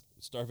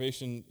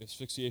starvation,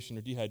 asphyxiation,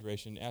 or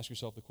dehydration, ask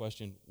yourself the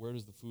question, where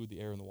does the food, the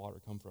air, and the water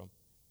come from?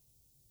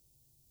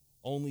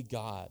 Only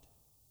God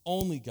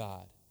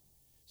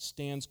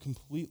stands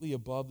completely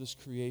above this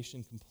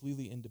creation,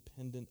 completely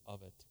independent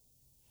of it.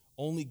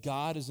 Only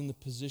God is in the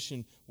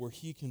position where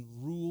he can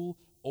rule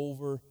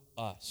over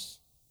us.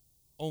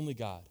 Only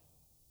God.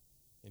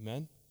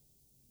 Amen?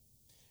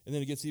 And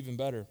then it gets even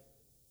better.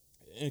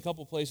 In a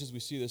couple places we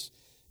see this,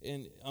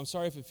 and I'm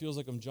sorry if it feels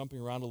like I'm jumping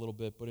around a little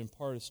bit, but in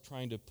part it's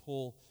trying to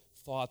pull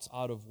thoughts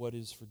out of what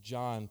is for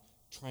John,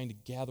 trying to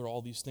gather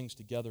all these things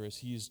together as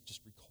he's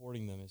just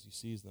recording them as he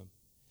sees them.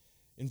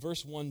 In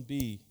verse 1b,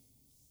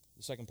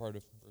 the second part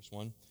of verse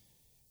 1,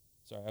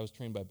 sorry, I was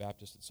trained by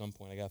Baptist at some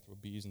point. I got to throw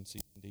B's and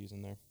C's and D's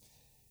in there.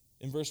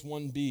 In verse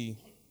 1b,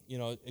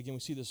 again, we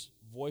see this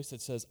voice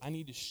that says, I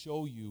need to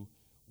show you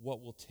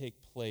what will take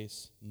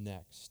place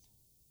next.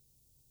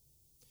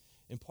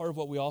 And part of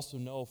what we also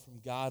know from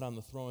God on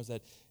the throne is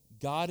that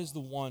God is the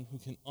one who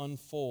can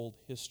unfold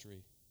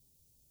history.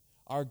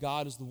 Our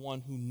God is the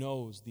one who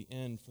knows the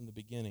end from the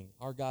beginning.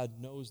 Our God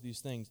knows these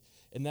things.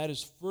 And that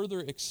is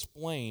further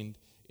explained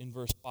in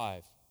verse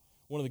 5.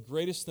 One of the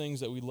greatest things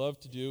that we love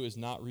to do is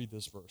not read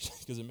this verse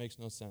because it makes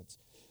no sense.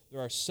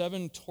 There are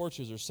 7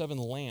 torches or 7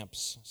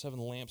 lamps. 7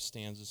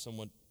 lampstands is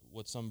somewhat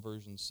what some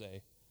versions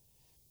say.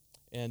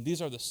 And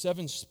these are the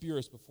 7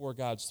 spirits before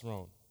God's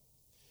throne.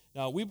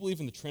 Now, we believe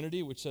in the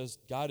Trinity, which says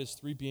God is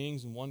 3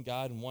 beings and 1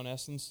 God and 1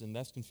 essence, and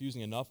that's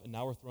confusing enough, and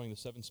now we're throwing the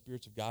 7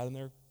 spirits of God in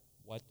there?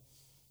 What?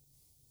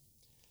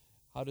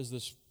 How does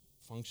this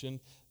function?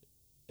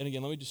 And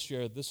again, let me just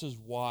share, this is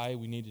why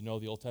we need to know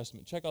the Old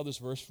Testament. Check out this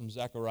verse from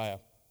Zechariah.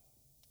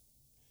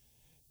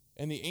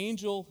 And the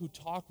angel who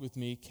talked with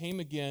me came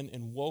again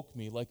and woke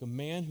me like a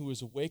man who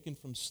is awakened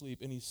from sleep,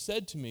 and he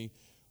said to me,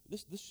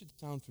 this should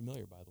sound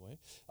familiar, by the way,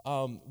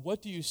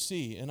 what do you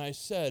see? And I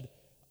said,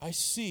 I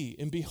see,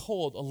 and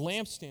behold, a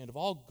lampstand of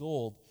all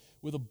gold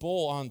with a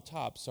bowl on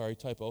top,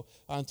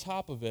 on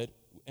top of it,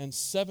 and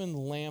 7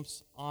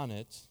 lamps on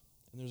it.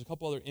 And there's a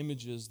couple other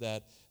images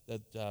that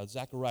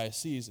Zechariah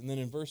sees. And then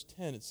in verse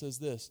 10 it says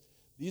this,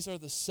 these are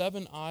the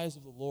 7 eyes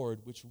of the Lord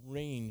which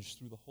range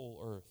through the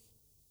whole earth.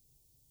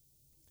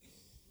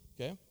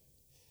 Okay?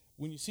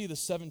 When you see the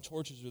 7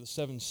 torches or the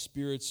 7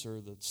 spirits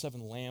or the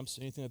 7 lamps,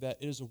 anything like that,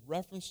 it is a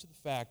reference to the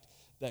fact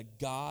that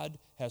God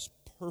has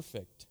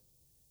perfect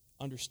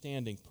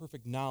understanding,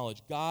 perfect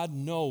knowledge. God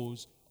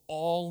knows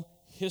all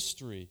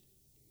history,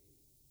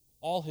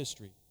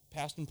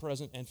 past and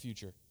present and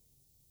future,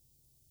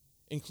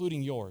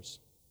 including yours.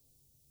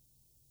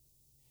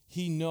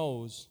 He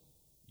knows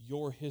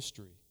your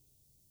history.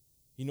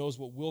 He knows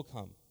what will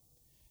come.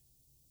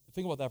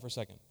 Think about that for a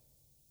second.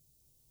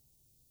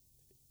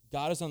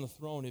 God is on the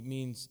throne. It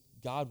means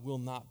God will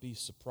not be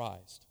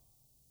surprised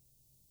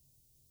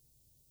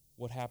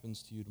what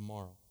happens to you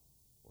tomorrow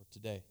or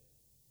today.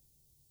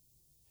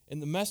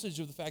 And the message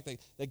of the fact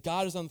that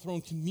God is on the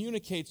throne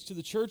communicates to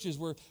the churches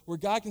where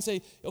God can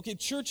say, okay,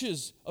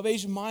 churches of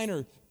Asia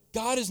Minor,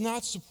 God is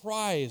not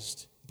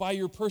surprised by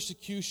your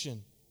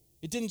persecution.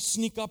 It didn't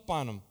sneak up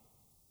on him.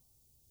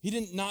 He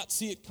didn't not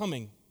see it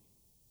coming.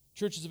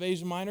 Churches of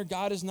Asia Minor,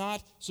 God is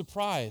not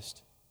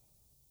surprised.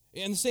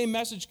 And the same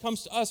message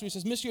comes to us. He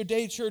says, Missio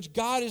Dei Church,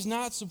 God is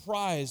not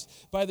surprised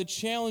by the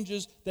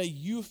challenges that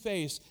you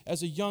face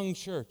as a young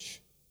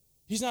church.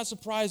 He's not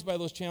surprised by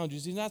those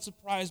challenges. He's not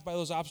surprised by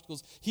those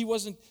obstacles. He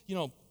wasn't,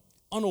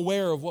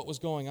 unaware of what was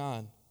going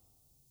on.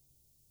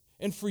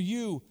 And for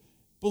you,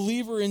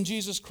 believer in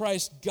Jesus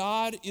Christ,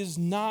 God is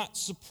not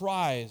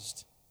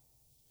surprised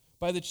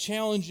by the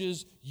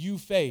challenges you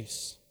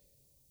face.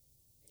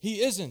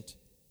 He isn't.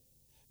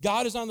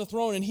 God is on the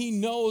throne, and he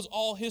knows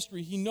all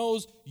history. He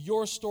knows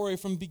your story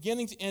from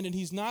beginning to end, and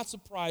he's not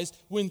surprised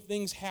when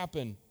things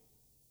happen.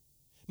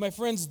 My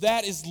friends,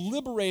 that is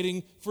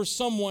liberating for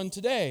someone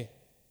today.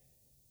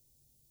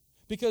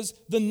 Because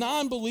the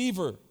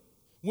non-believer,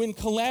 when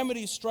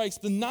calamity strikes,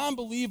 the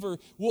non-believer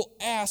will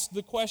ask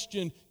the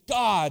question,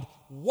 God,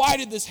 why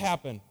did this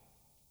happen?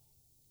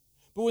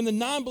 But when the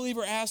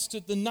non-believer asks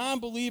it, the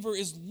non-believer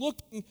is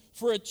looking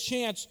for a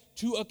chance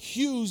to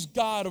accuse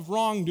God of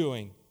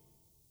wrongdoing.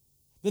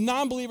 The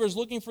non-believer is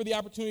looking for the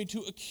opportunity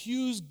to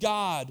accuse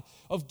God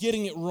of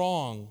getting it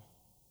wrong.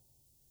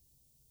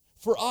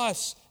 For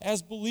us,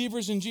 as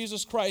believers in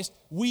Jesus Christ,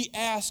 we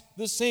ask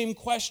the same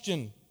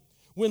question.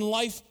 When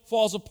life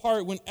falls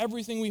apart, when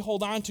everything we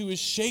hold on to is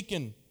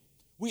shaken,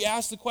 we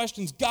ask the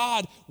questions,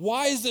 God,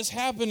 why is this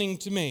happening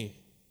to me?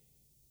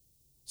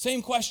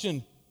 Same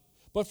question,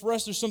 but for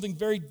us there's something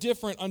very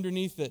different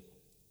underneath it.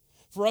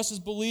 For us as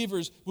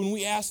believers, when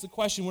we ask the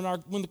question,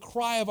 when the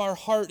cry of our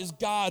heart is,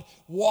 God,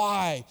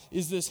 why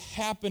is this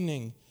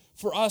happening?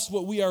 For us,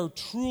 what we are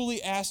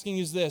truly asking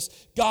is this,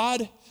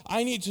 God,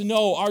 I need to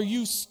know, are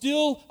you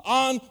still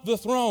on the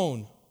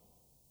throne?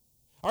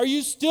 Are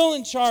you still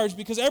in charge?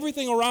 Because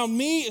everything around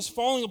me is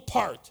falling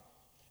apart.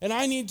 And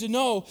I need to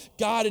know,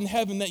 God in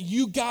heaven, that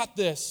you got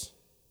this.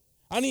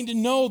 I need to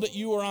know that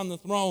you are on the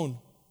throne.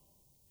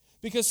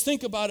 Because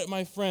think about it,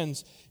 my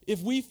friends.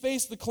 If we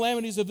face the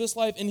calamities of this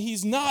life and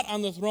he's not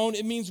on the throne,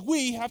 it means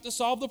we have to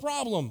solve the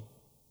problem.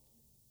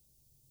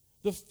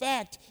 The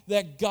fact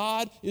that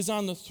God is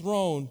on the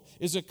throne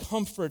is a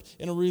comfort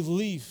and a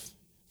relief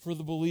for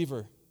the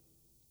believer.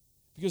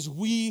 Because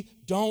we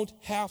don't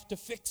have to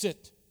fix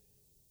it.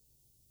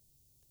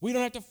 We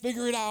don't have to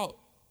figure it out.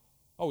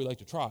 Oh, we like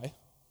to try.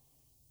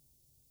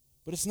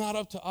 But it's not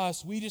up to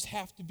us. We just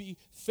have to be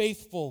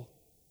faithful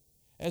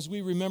as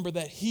we remember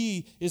that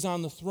he is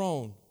on the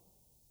throne.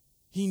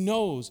 He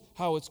knows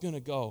how it's going to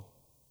go.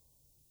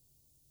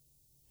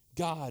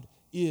 God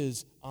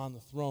is on the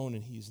throne,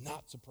 and he's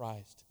not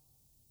surprised.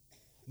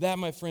 That,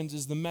 my friends,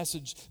 is the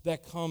message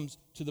that comes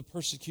to the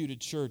persecuted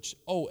church.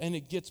 Oh, and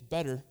it gets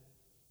better.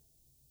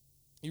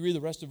 You read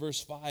the rest of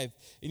verse 5,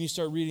 and you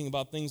start reading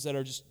about things that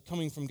are just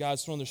coming from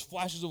God's throne. There's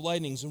flashes of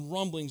lightnings and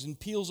rumblings and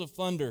peals of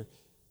thunder.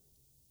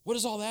 What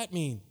does all that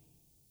mean?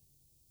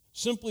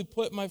 Simply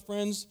put, my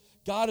friends,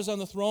 God is on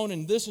the throne,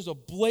 and this is a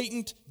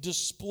blatant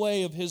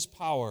display of his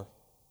power.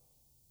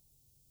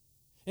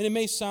 And it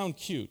may sound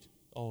cute.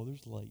 Oh,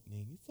 there's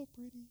lightning. It's so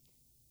pretty.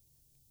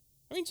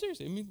 I mean,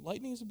 seriously,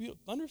 lightning is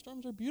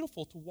thunderstorms are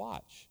beautiful to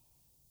watch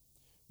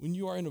when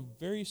you are in a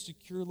very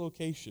secure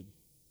location.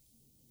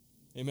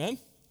 Amen?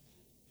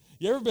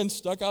 You ever been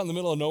stuck out in the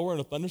middle of nowhere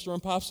and a thunderstorm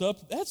pops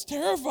up? That's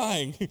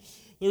terrifying.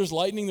 There's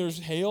lightning, there's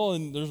hail,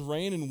 and there's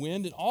rain and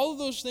wind, and all of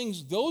those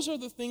things, those are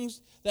the things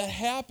that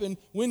happen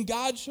when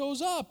God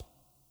shows up.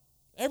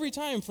 Every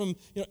time from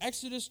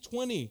Exodus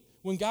 20,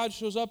 when God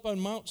shows up on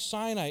Mount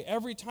Sinai,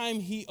 every time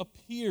he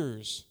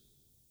appears,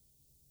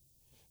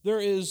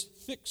 there is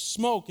thick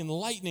smoke and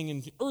lightning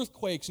and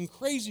earthquakes and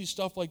crazy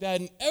stuff like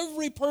that. And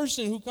every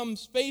person who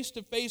comes face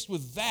to face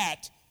with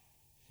that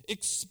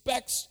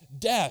expects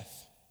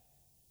death.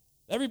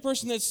 Every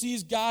person that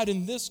sees God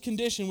in this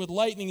condition with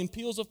lightning and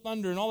peals of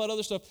thunder and all that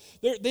other stuff,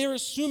 they're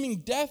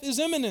assuming death is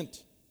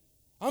imminent.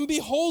 I'm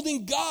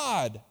beholding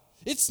God.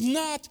 It's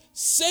not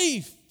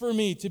safe for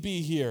me to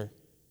be here.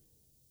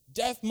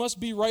 Death must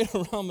be right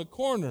around the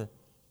corner.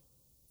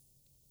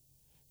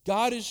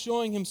 God is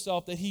showing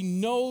himself that he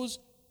knows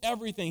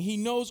everything. He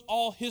knows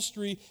all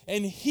history,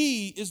 and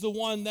he is the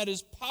one that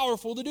is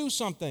powerful to do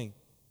something.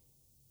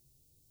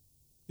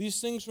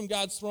 These things from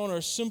God's throne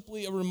are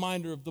simply a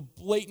reminder of the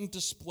blatant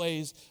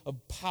displays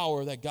of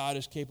power that God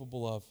is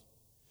capable of.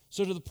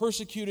 So to the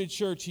persecuted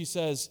church, he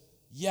says,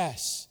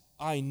 yes,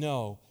 I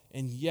know,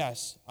 and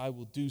yes, I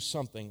will do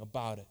something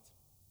about it.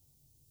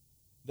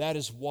 That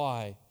is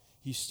why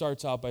he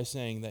starts out by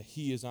saying that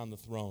he is on the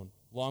throne,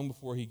 long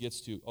before he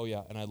gets to, oh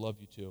yeah, and I love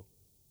you too.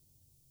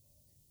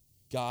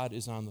 God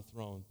is on the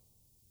throne.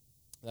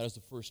 That is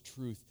the first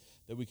truth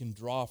that we can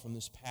draw from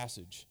this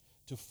passage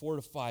to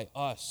fortify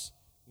us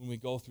when we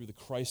go through the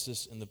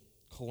crisis and the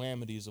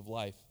calamities of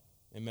life.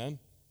 Amen?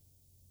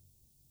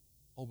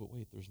 Oh, but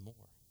wait, there's more.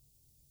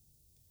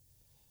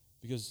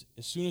 Because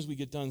as soon as we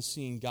get done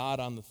seeing God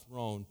on the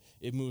throne,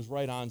 it moves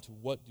right on to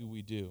what do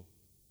we do?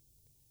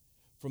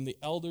 From the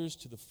elders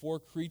to the four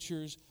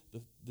creatures,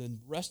 the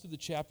rest of the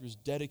chapter is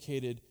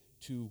dedicated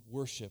to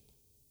worship.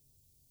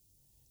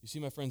 You see,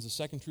 my friends, the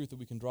second truth that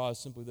we can draw is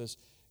simply this.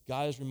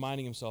 God is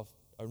reminding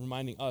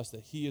us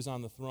that he is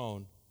on the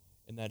throne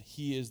and that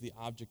he is the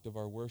object of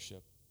our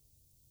worship.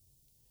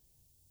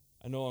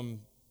 I know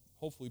I'm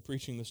hopefully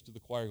preaching this to the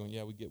choir going,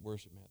 yeah, we get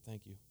worship, Matt,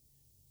 thank you.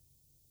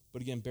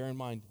 But again, bear in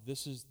mind,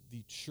 this is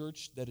the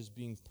church that is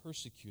being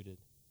persecuted.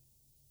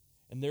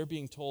 And they're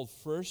being told,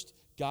 first,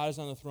 God is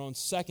on the throne.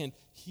 Second,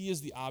 he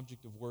is the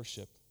object of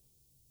worship.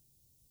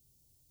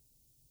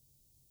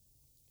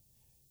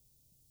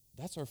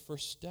 That's our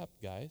first step,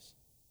 guys.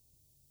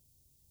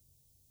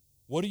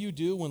 What do you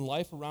do when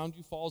life around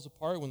you falls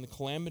apart, when the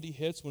calamity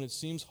hits, when it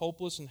seems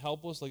hopeless and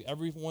helpless, like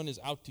everyone is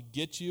out to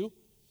get you?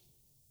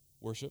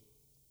 Worship.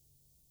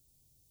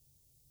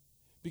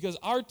 Because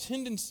our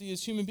tendency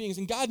as human beings,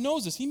 and God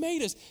knows this, he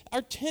made us,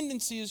 our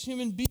tendency as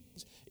human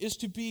beings is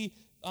to be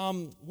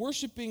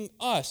worshiping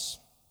us.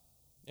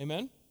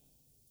 Amen?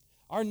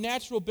 Our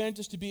natural bent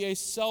is to be a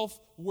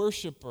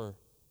self-worshiper.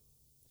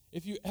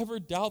 If you ever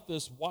doubt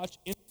this, watch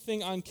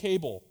anything on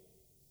cable.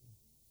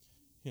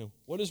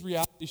 What is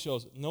reality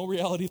shows? No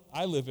reality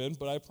I live in,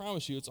 but I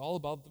promise you it's all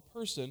about the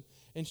person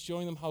and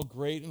showing them how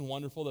great and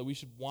wonderful that we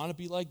should want to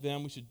be like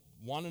them. We should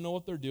want to know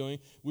what they're doing.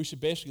 We should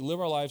basically live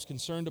our lives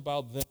concerned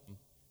about them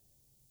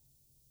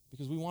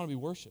because we want to be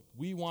worshiped.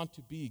 We want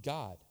to be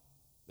God.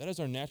 That is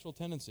our natural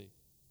tendency.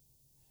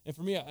 And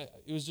for me,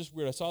 it was just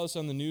weird. I saw this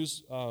on the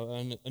news,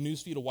 on a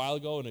news feed a while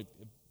ago, and it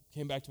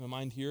came back to my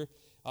mind here.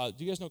 Do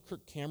you guys know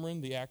Kirk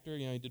Cameron, the actor?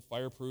 He did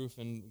Fireproof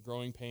and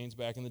Growing Pains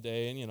back in the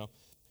day, and well,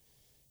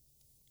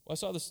 I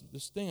saw this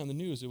thing on the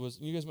news. It was,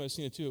 and you guys might have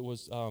seen it too. It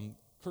was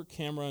Kirk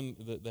Cameron.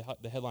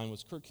 The headline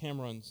was Kirk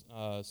Cameron's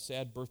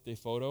sad birthday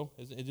photo.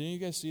 Did any of you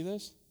guys see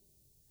this?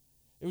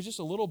 It was just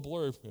a little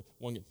blurb.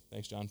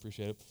 Thanks, John.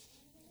 Appreciate it.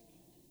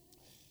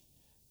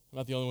 I'm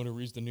not the only one who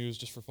reads the news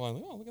just for fun.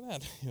 Like, oh, look at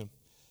that.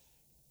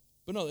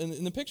 But no,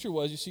 in the picture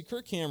was, you see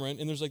Kirk Cameron,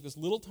 and there's like this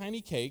little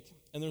tiny cake,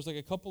 and there's like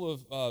a couple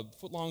of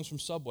footlongs from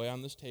Subway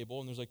on this table,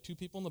 and there's like two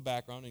people in the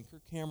background, and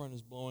Kirk Cameron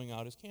is blowing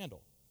out his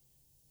candle.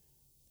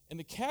 And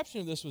the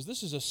caption of this was,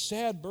 "This is a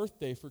sad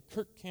birthday for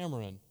Kirk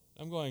Cameron."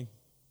 I'm going,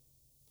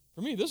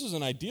 for me, this is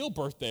an ideal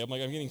birthday. I'm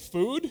like, I'm getting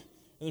food, and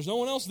there's no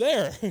one else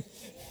there.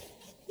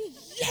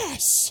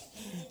 Yes!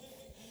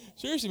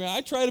 Seriously, man,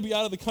 I try to be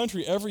out of the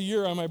country every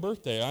year on my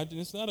birthday.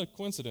 It's not a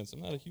coincidence.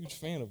 I'm not a huge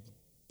fan of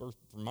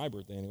for my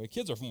birthday anyway.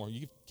 Kids are for more.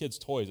 You give kids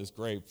toys, it's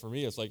great. For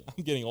me, it's like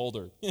I'm getting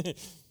older.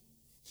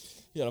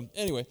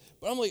 Anyway,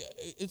 but I'm like,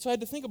 so I had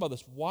to think about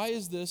this. Why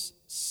is this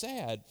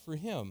sad for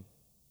him?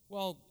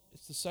 Well,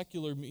 it's the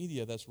secular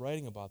media that's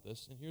writing about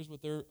this, and here's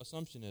what their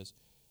assumption is.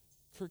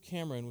 Kirk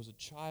Cameron was a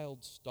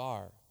child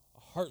star, a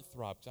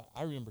heartthrob.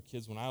 I remember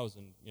kids when I was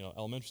in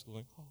elementary school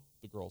going, oh,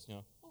 the girls,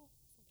 oh,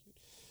 so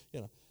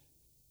cute.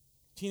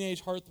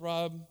 Teenage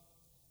heartthrob,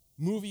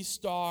 movie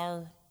star,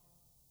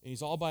 and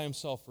he's all by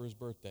himself for his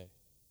birthday.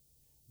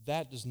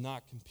 That does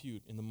not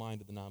compute in the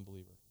mind of the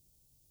non-believer.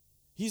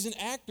 He's an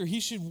actor. He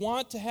should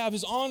want to have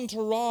his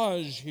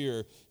entourage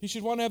here. He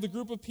should want to have the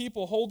group of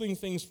people holding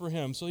things for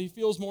him so he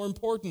feels more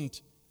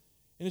important.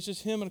 And it's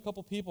just him and a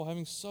couple people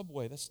having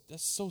Subway. That's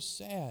so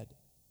sad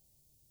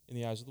in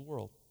the eyes of the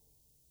world.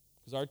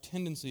 Because our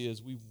tendency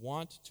is we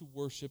want to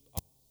worship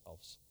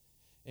ourselves.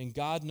 And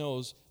God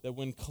knows that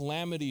when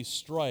calamity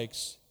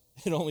strikes,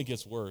 it only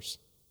gets worse.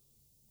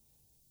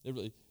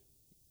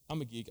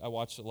 I'm a geek. I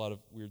watch a lot of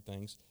weird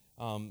things.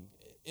 And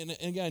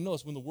again, I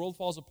notice when the world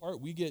falls apart,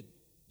 we get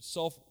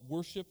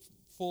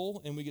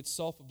self-worshipful and we get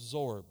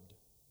self-absorbed.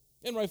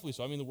 And rightfully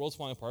so. I mean, the world's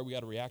falling apart. We got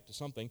to react to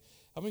something.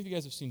 How many of you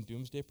guys have seen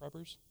Doomsday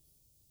Preppers?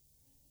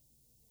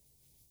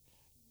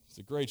 It's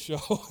a great show.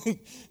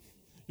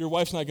 Your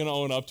wife's not going to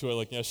own up to it.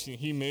 Like, yes,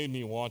 he made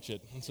me watch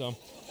it. And so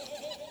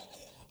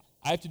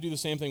I have to do the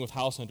same thing with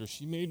House Hunters.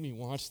 She made me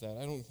watch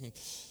that.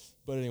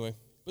 But anyway.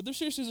 But there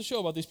seriously is a show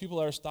about these people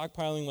that are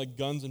stockpiling like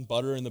guns and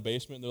butter in the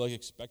basement, and they're like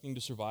expecting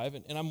to survive.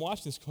 And I'm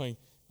watching this going,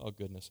 oh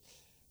goodness.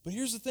 But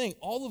here's the thing,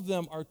 all of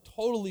them are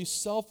totally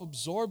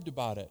self-absorbed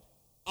about it.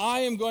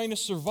 I am going to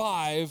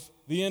survive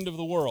the end of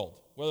the world.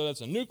 Whether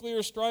that's a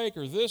nuclear strike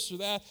or this or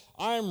that,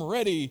 I'm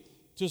ready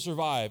to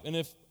survive. And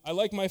if I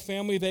like my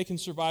family, they can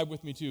survive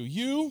with me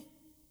too.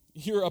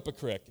 You're up a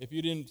creek. If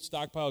you didn't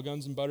stockpile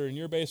guns and butter in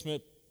your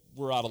basement,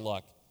 we're out of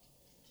luck.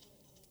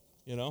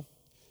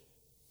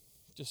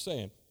 Just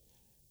saying.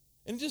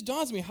 And it just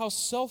dawns on me how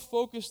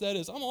self-focused that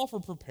is. I'm all for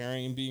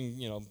preparing and being,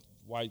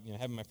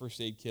 having my first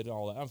aid kit and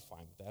all that. I'm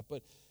fine with that.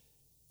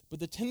 But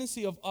the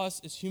tendency of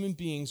us as human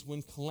beings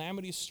when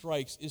calamity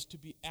strikes is to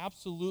be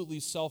absolutely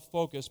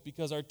self-focused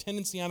because our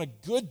tendency on a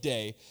good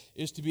day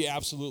is to be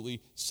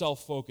absolutely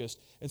self-focused.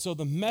 And so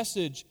the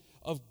message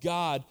of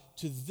God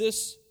to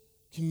this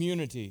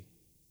community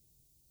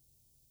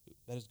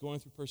that is going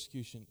through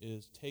persecution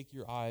is take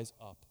your eyes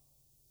up.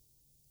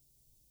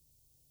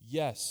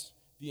 Yes,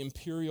 the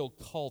imperial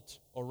cult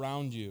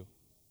around you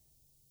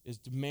is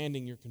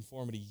demanding your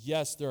conformity.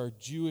 Yes, there are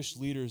Jewish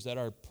leaders that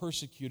are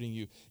persecuting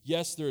you.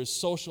 Yes, there is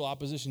social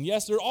opposition.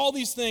 Yes, there are all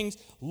these things.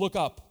 Look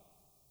up.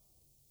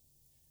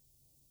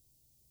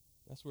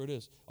 That's where it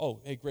is. Oh,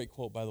 hey, great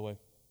quote, by the way.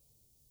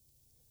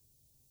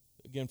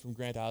 Again, from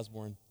Grant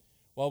Osborne.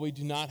 While we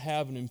do not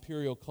have an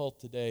imperial cult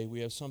today,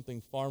 we have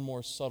something far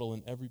more subtle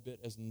and every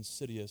bit as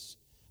insidious,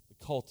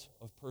 the cult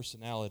of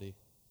personality.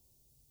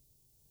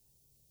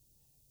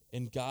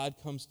 And God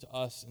comes to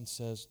us and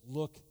says,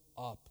 look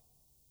up.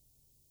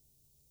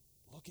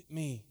 Look at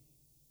me.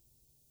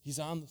 He's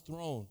on the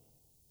throne.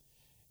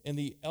 And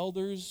the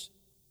elders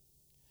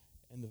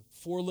and the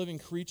four living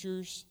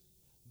creatures,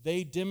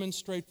 they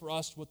demonstrate for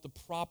us what the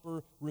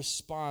proper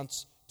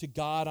response to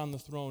God on the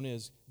throne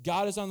is.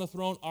 God is on the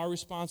throne. Our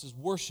response is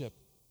worship.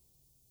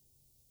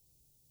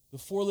 The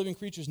four living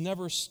creatures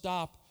never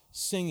stop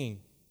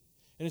singing.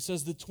 And it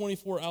says the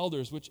 24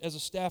 elders, which as a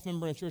staff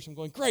member in church, I'm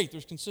going, great,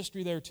 there's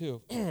consistory there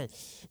too.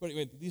 But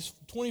anyway, these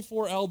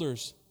 24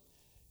 elders,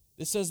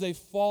 it says they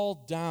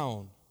fall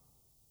down.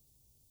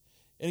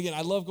 And again,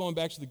 I love going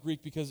back to the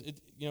Greek because,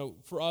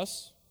 for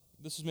us,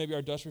 this is maybe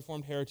our Dutch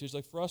Reformed heritage.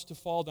 Like for us to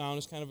fall down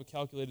is kind of a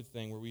calculated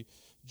thing where we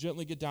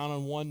gently get down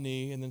on one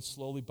knee and then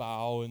slowly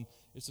bow. And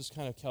it's this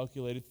kind of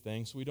calculated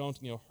thing so we don't,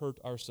 hurt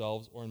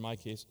ourselves or in my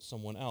case,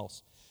 someone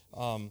else.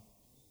 I'm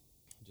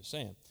just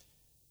saying.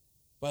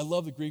 But I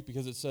love the Greek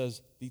because it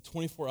says the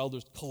 24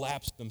 elders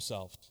collapsed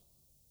themselves.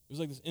 It was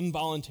like this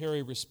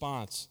involuntary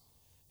response.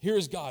 Here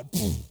is God.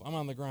 Poof, I'm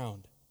on the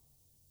ground.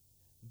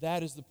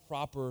 That is the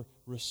proper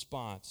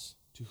response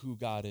to who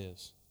God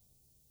is.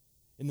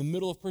 In the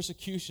middle of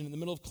persecution, in the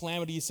middle of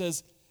calamity, he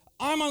says,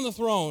 I'm on the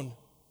throne.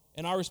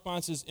 And our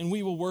response is, and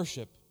we will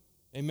worship.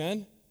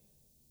 Amen?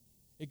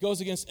 It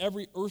goes against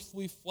every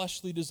earthly,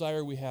 fleshly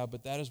desire we have,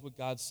 but that is what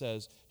God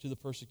says to the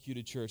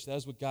persecuted church. That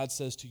is what God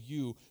says to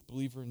you,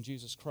 believer in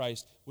Jesus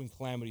Christ, when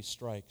calamity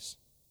strikes.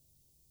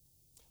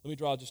 Let me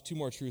draw just two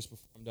more truths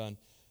before I'm done.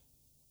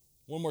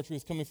 One more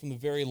truth coming from the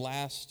very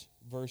last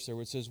verse there,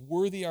 where it says,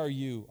 worthy are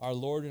you, our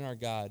Lord and our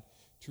God,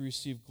 to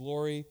receive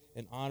glory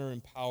and honor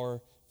and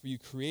power, for you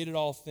created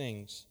all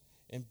things,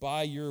 and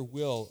by your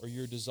will or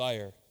your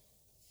desire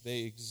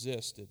they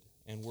existed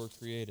and were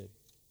created.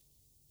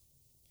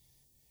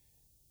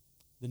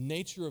 The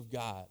nature of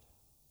God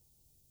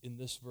in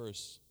this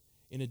verse,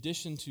 in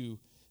addition to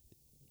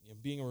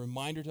being a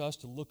reminder to us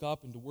to look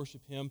up and to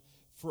worship him,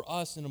 for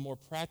us in a more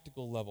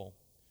practical level,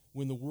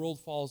 when the world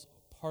falls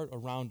apart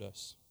around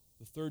us,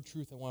 the third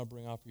truth I want to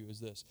bring out for you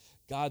is this.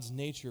 God's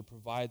nature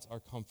provides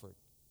our comfort.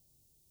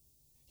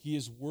 He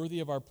is worthy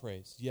of our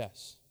praise,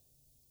 yes.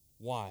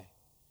 Why?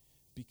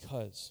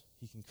 Because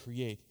he can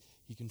create,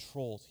 he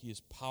controls, he is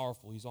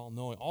powerful, he's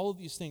all-knowing. All of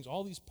these things,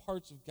 all these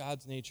parts of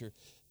God's nature,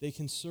 they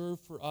can serve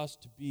for us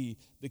to be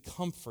the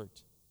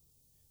comfort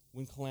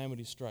when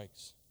calamity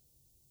strikes.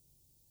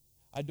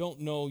 I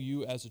don't know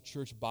you as a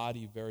church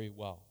body very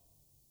well.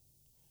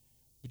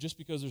 But just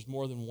because there's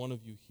more than one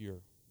of you here,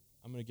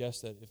 I'm going to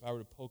guess that if I were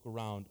to poke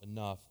around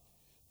enough,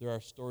 there are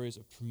stories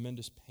of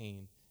tremendous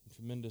pain and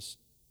tremendous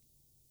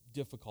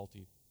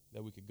difficulty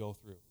that we could go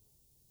through.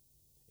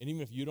 And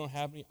even if you don't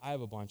have any, I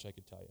have a bunch I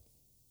could tell you.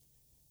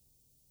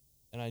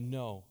 And I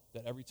know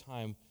that every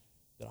time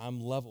that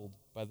I'm leveled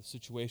by the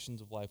situations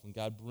of life, when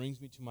God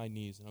brings me to my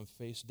knees and I'm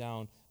face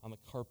down on the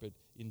carpet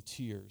in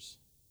tears,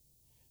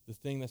 the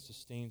thing that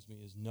sustains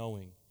me is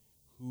knowing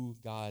who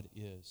God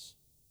is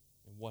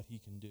and what he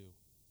can do.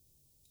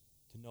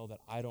 To know that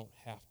I don't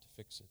have to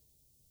fix it.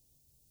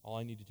 All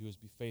I need to do is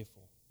be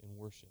faithful in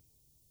worship.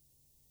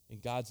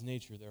 And God's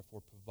nature,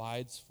 therefore,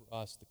 provides for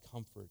us the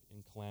comfort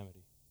in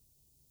calamity.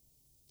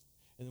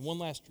 And then one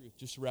last truth,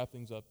 just to wrap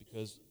things up,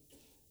 because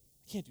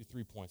I can't do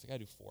 3 points. I got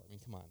to do 4. I mean,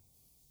 come on.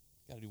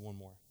 I got to do one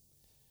more.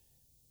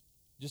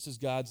 Just as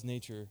God's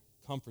nature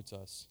comforts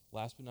us,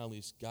 last but not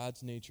least,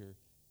 God's nature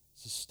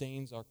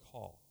sustains our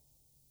call.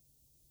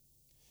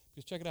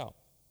 Because check it out.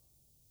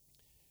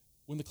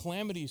 When the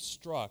calamity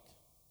struck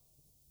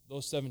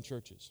those 7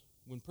 churches,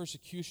 when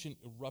persecution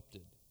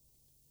erupted,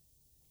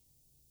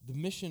 the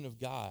mission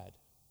of God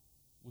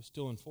was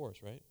still in force,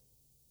 right?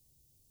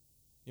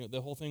 You know,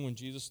 the whole thing when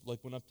Jesus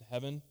went up to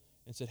heaven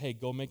and said, hey,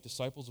 go make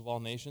disciples of all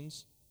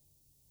nations.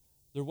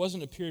 There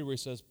wasn't a period where he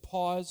says,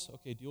 pause,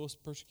 okay, deal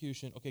with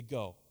persecution, okay,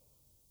 go.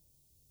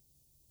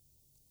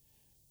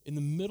 In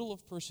the middle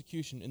of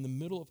persecution, in the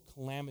middle of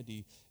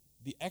calamity,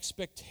 the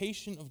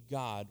expectation of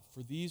God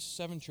for these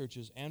 7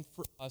 churches and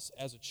for us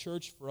as a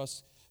church, for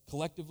us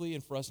collectively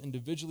and for us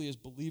individually as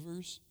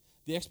believers,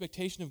 the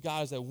expectation of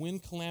God is that when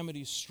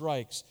calamity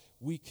strikes,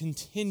 we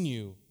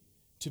continue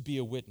to be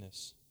a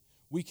witness.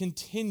 We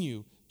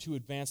continue to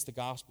advance the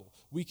gospel.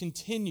 We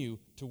continue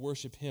to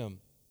worship him.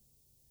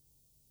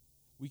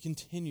 We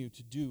continue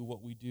to do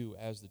what we do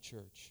as the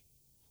church.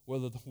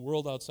 Whether the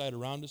world outside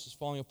around us is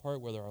falling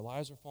apart, whether our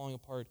lives are falling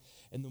apart,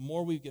 and the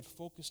more we get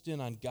focused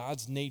in on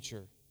God's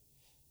nature,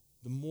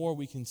 the more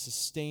we can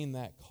sustain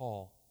that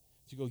call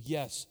to go,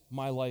 yes,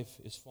 my life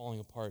is falling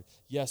apart.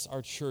 Yes,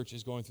 our church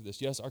is going through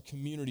this. Yes, our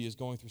community is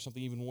going through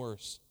something even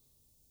worse.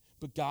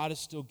 But God is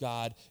still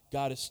God.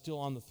 God is still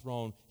on the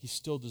throne. He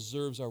still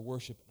deserves our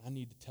worship. And I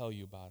need to tell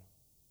you about him.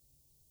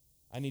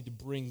 I need to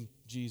bring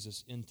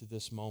Jesus into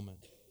this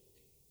moment.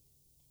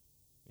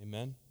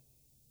 Amen?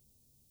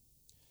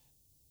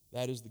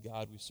 That is the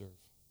God we serve.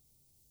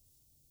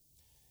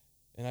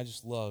 And I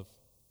just love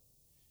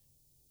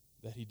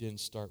that he didn't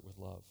start with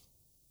love.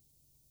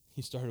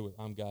 He started with,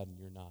 I'm God and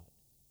you're not.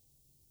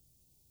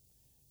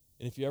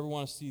 And if you ever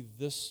want to see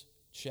this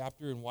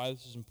chapter and why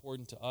this is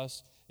important to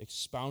us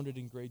expounded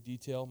in great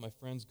detail, my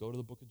friends, go to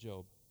the book of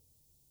Job.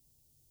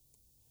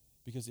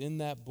 Because in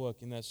that book,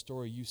 in that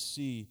story, you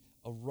see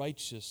a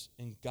righteous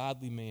and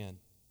godly man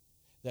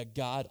that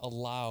God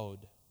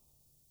allowed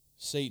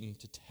Satan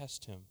to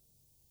test him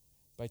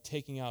by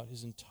taking out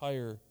his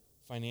entire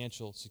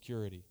financial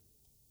security.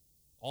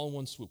 All in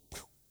one swoop.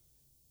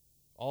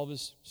 All of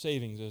his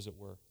savings, as it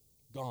were,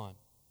 gone.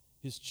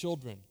 His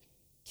children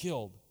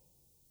killed.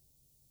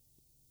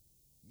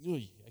 I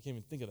can't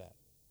even think of that.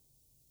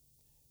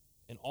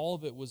 And all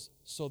of it was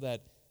so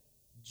that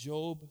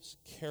Job's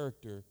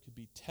character could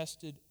be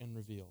tested and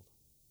revealed.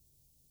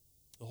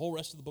 The whole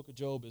rest of the book of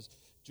Job is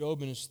Job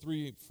and his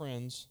 3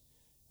 friends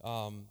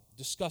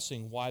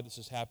discussing why this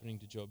is happening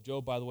to Job.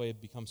 Job, by the way, had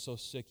become so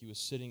sick he was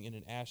sitting in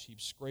an ash heap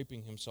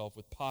scraping himself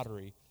with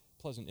pottery.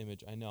 Pleasant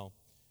image, I know.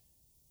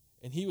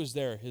 And he was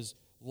there. His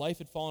life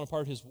had fallen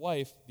apart, his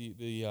wife,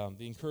 the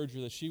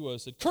encourager that she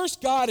was, said, "Curse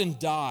God and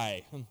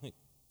die." I'm like,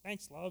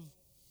 "Thanks, love."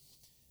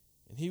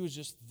 And he was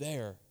just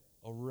there,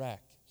 a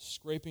wreck,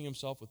 scraping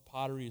himself with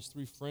pottery. His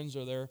 3 friends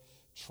are there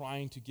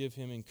trying to give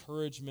him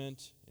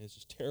encouragement. And it's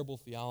just terrible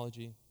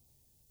theology.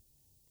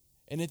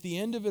 And at the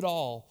end of it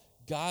all,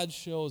 God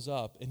shows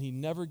up, and he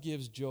never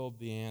gives Job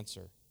the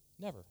answer.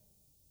 Never.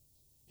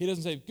 He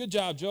doesn't say, "Good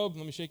job, Job.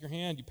 Let me shake your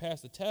hand. You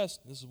passed the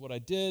test. This is what I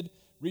did.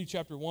 Read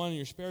chapter 1 in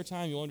your spare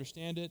time. You'll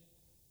understand it."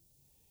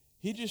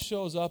 He just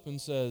shows up and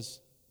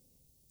says,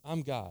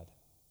 "I'm God.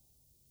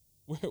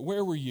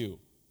 Where were you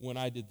when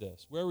I did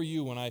this? Where were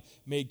you when I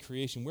made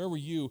creation? Where were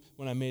you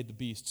when I made the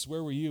beasts?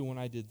 Where were you when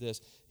I did this?"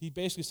 He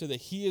basically said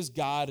that he is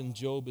God and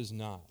Job is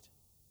not.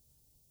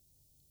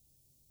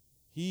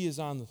 He is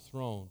on the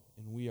throne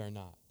and we are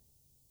not.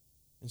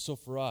 And so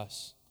for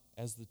us,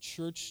 as the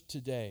church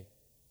today,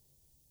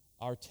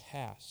 our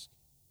task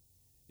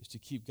is to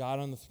keep God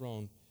on the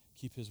throne,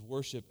 keep his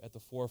worship at the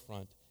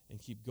forefront, and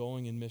keep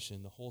going in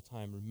mission the whole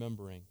time,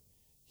 remembering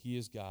he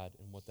is God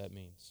and what that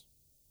means.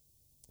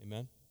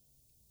 Amen?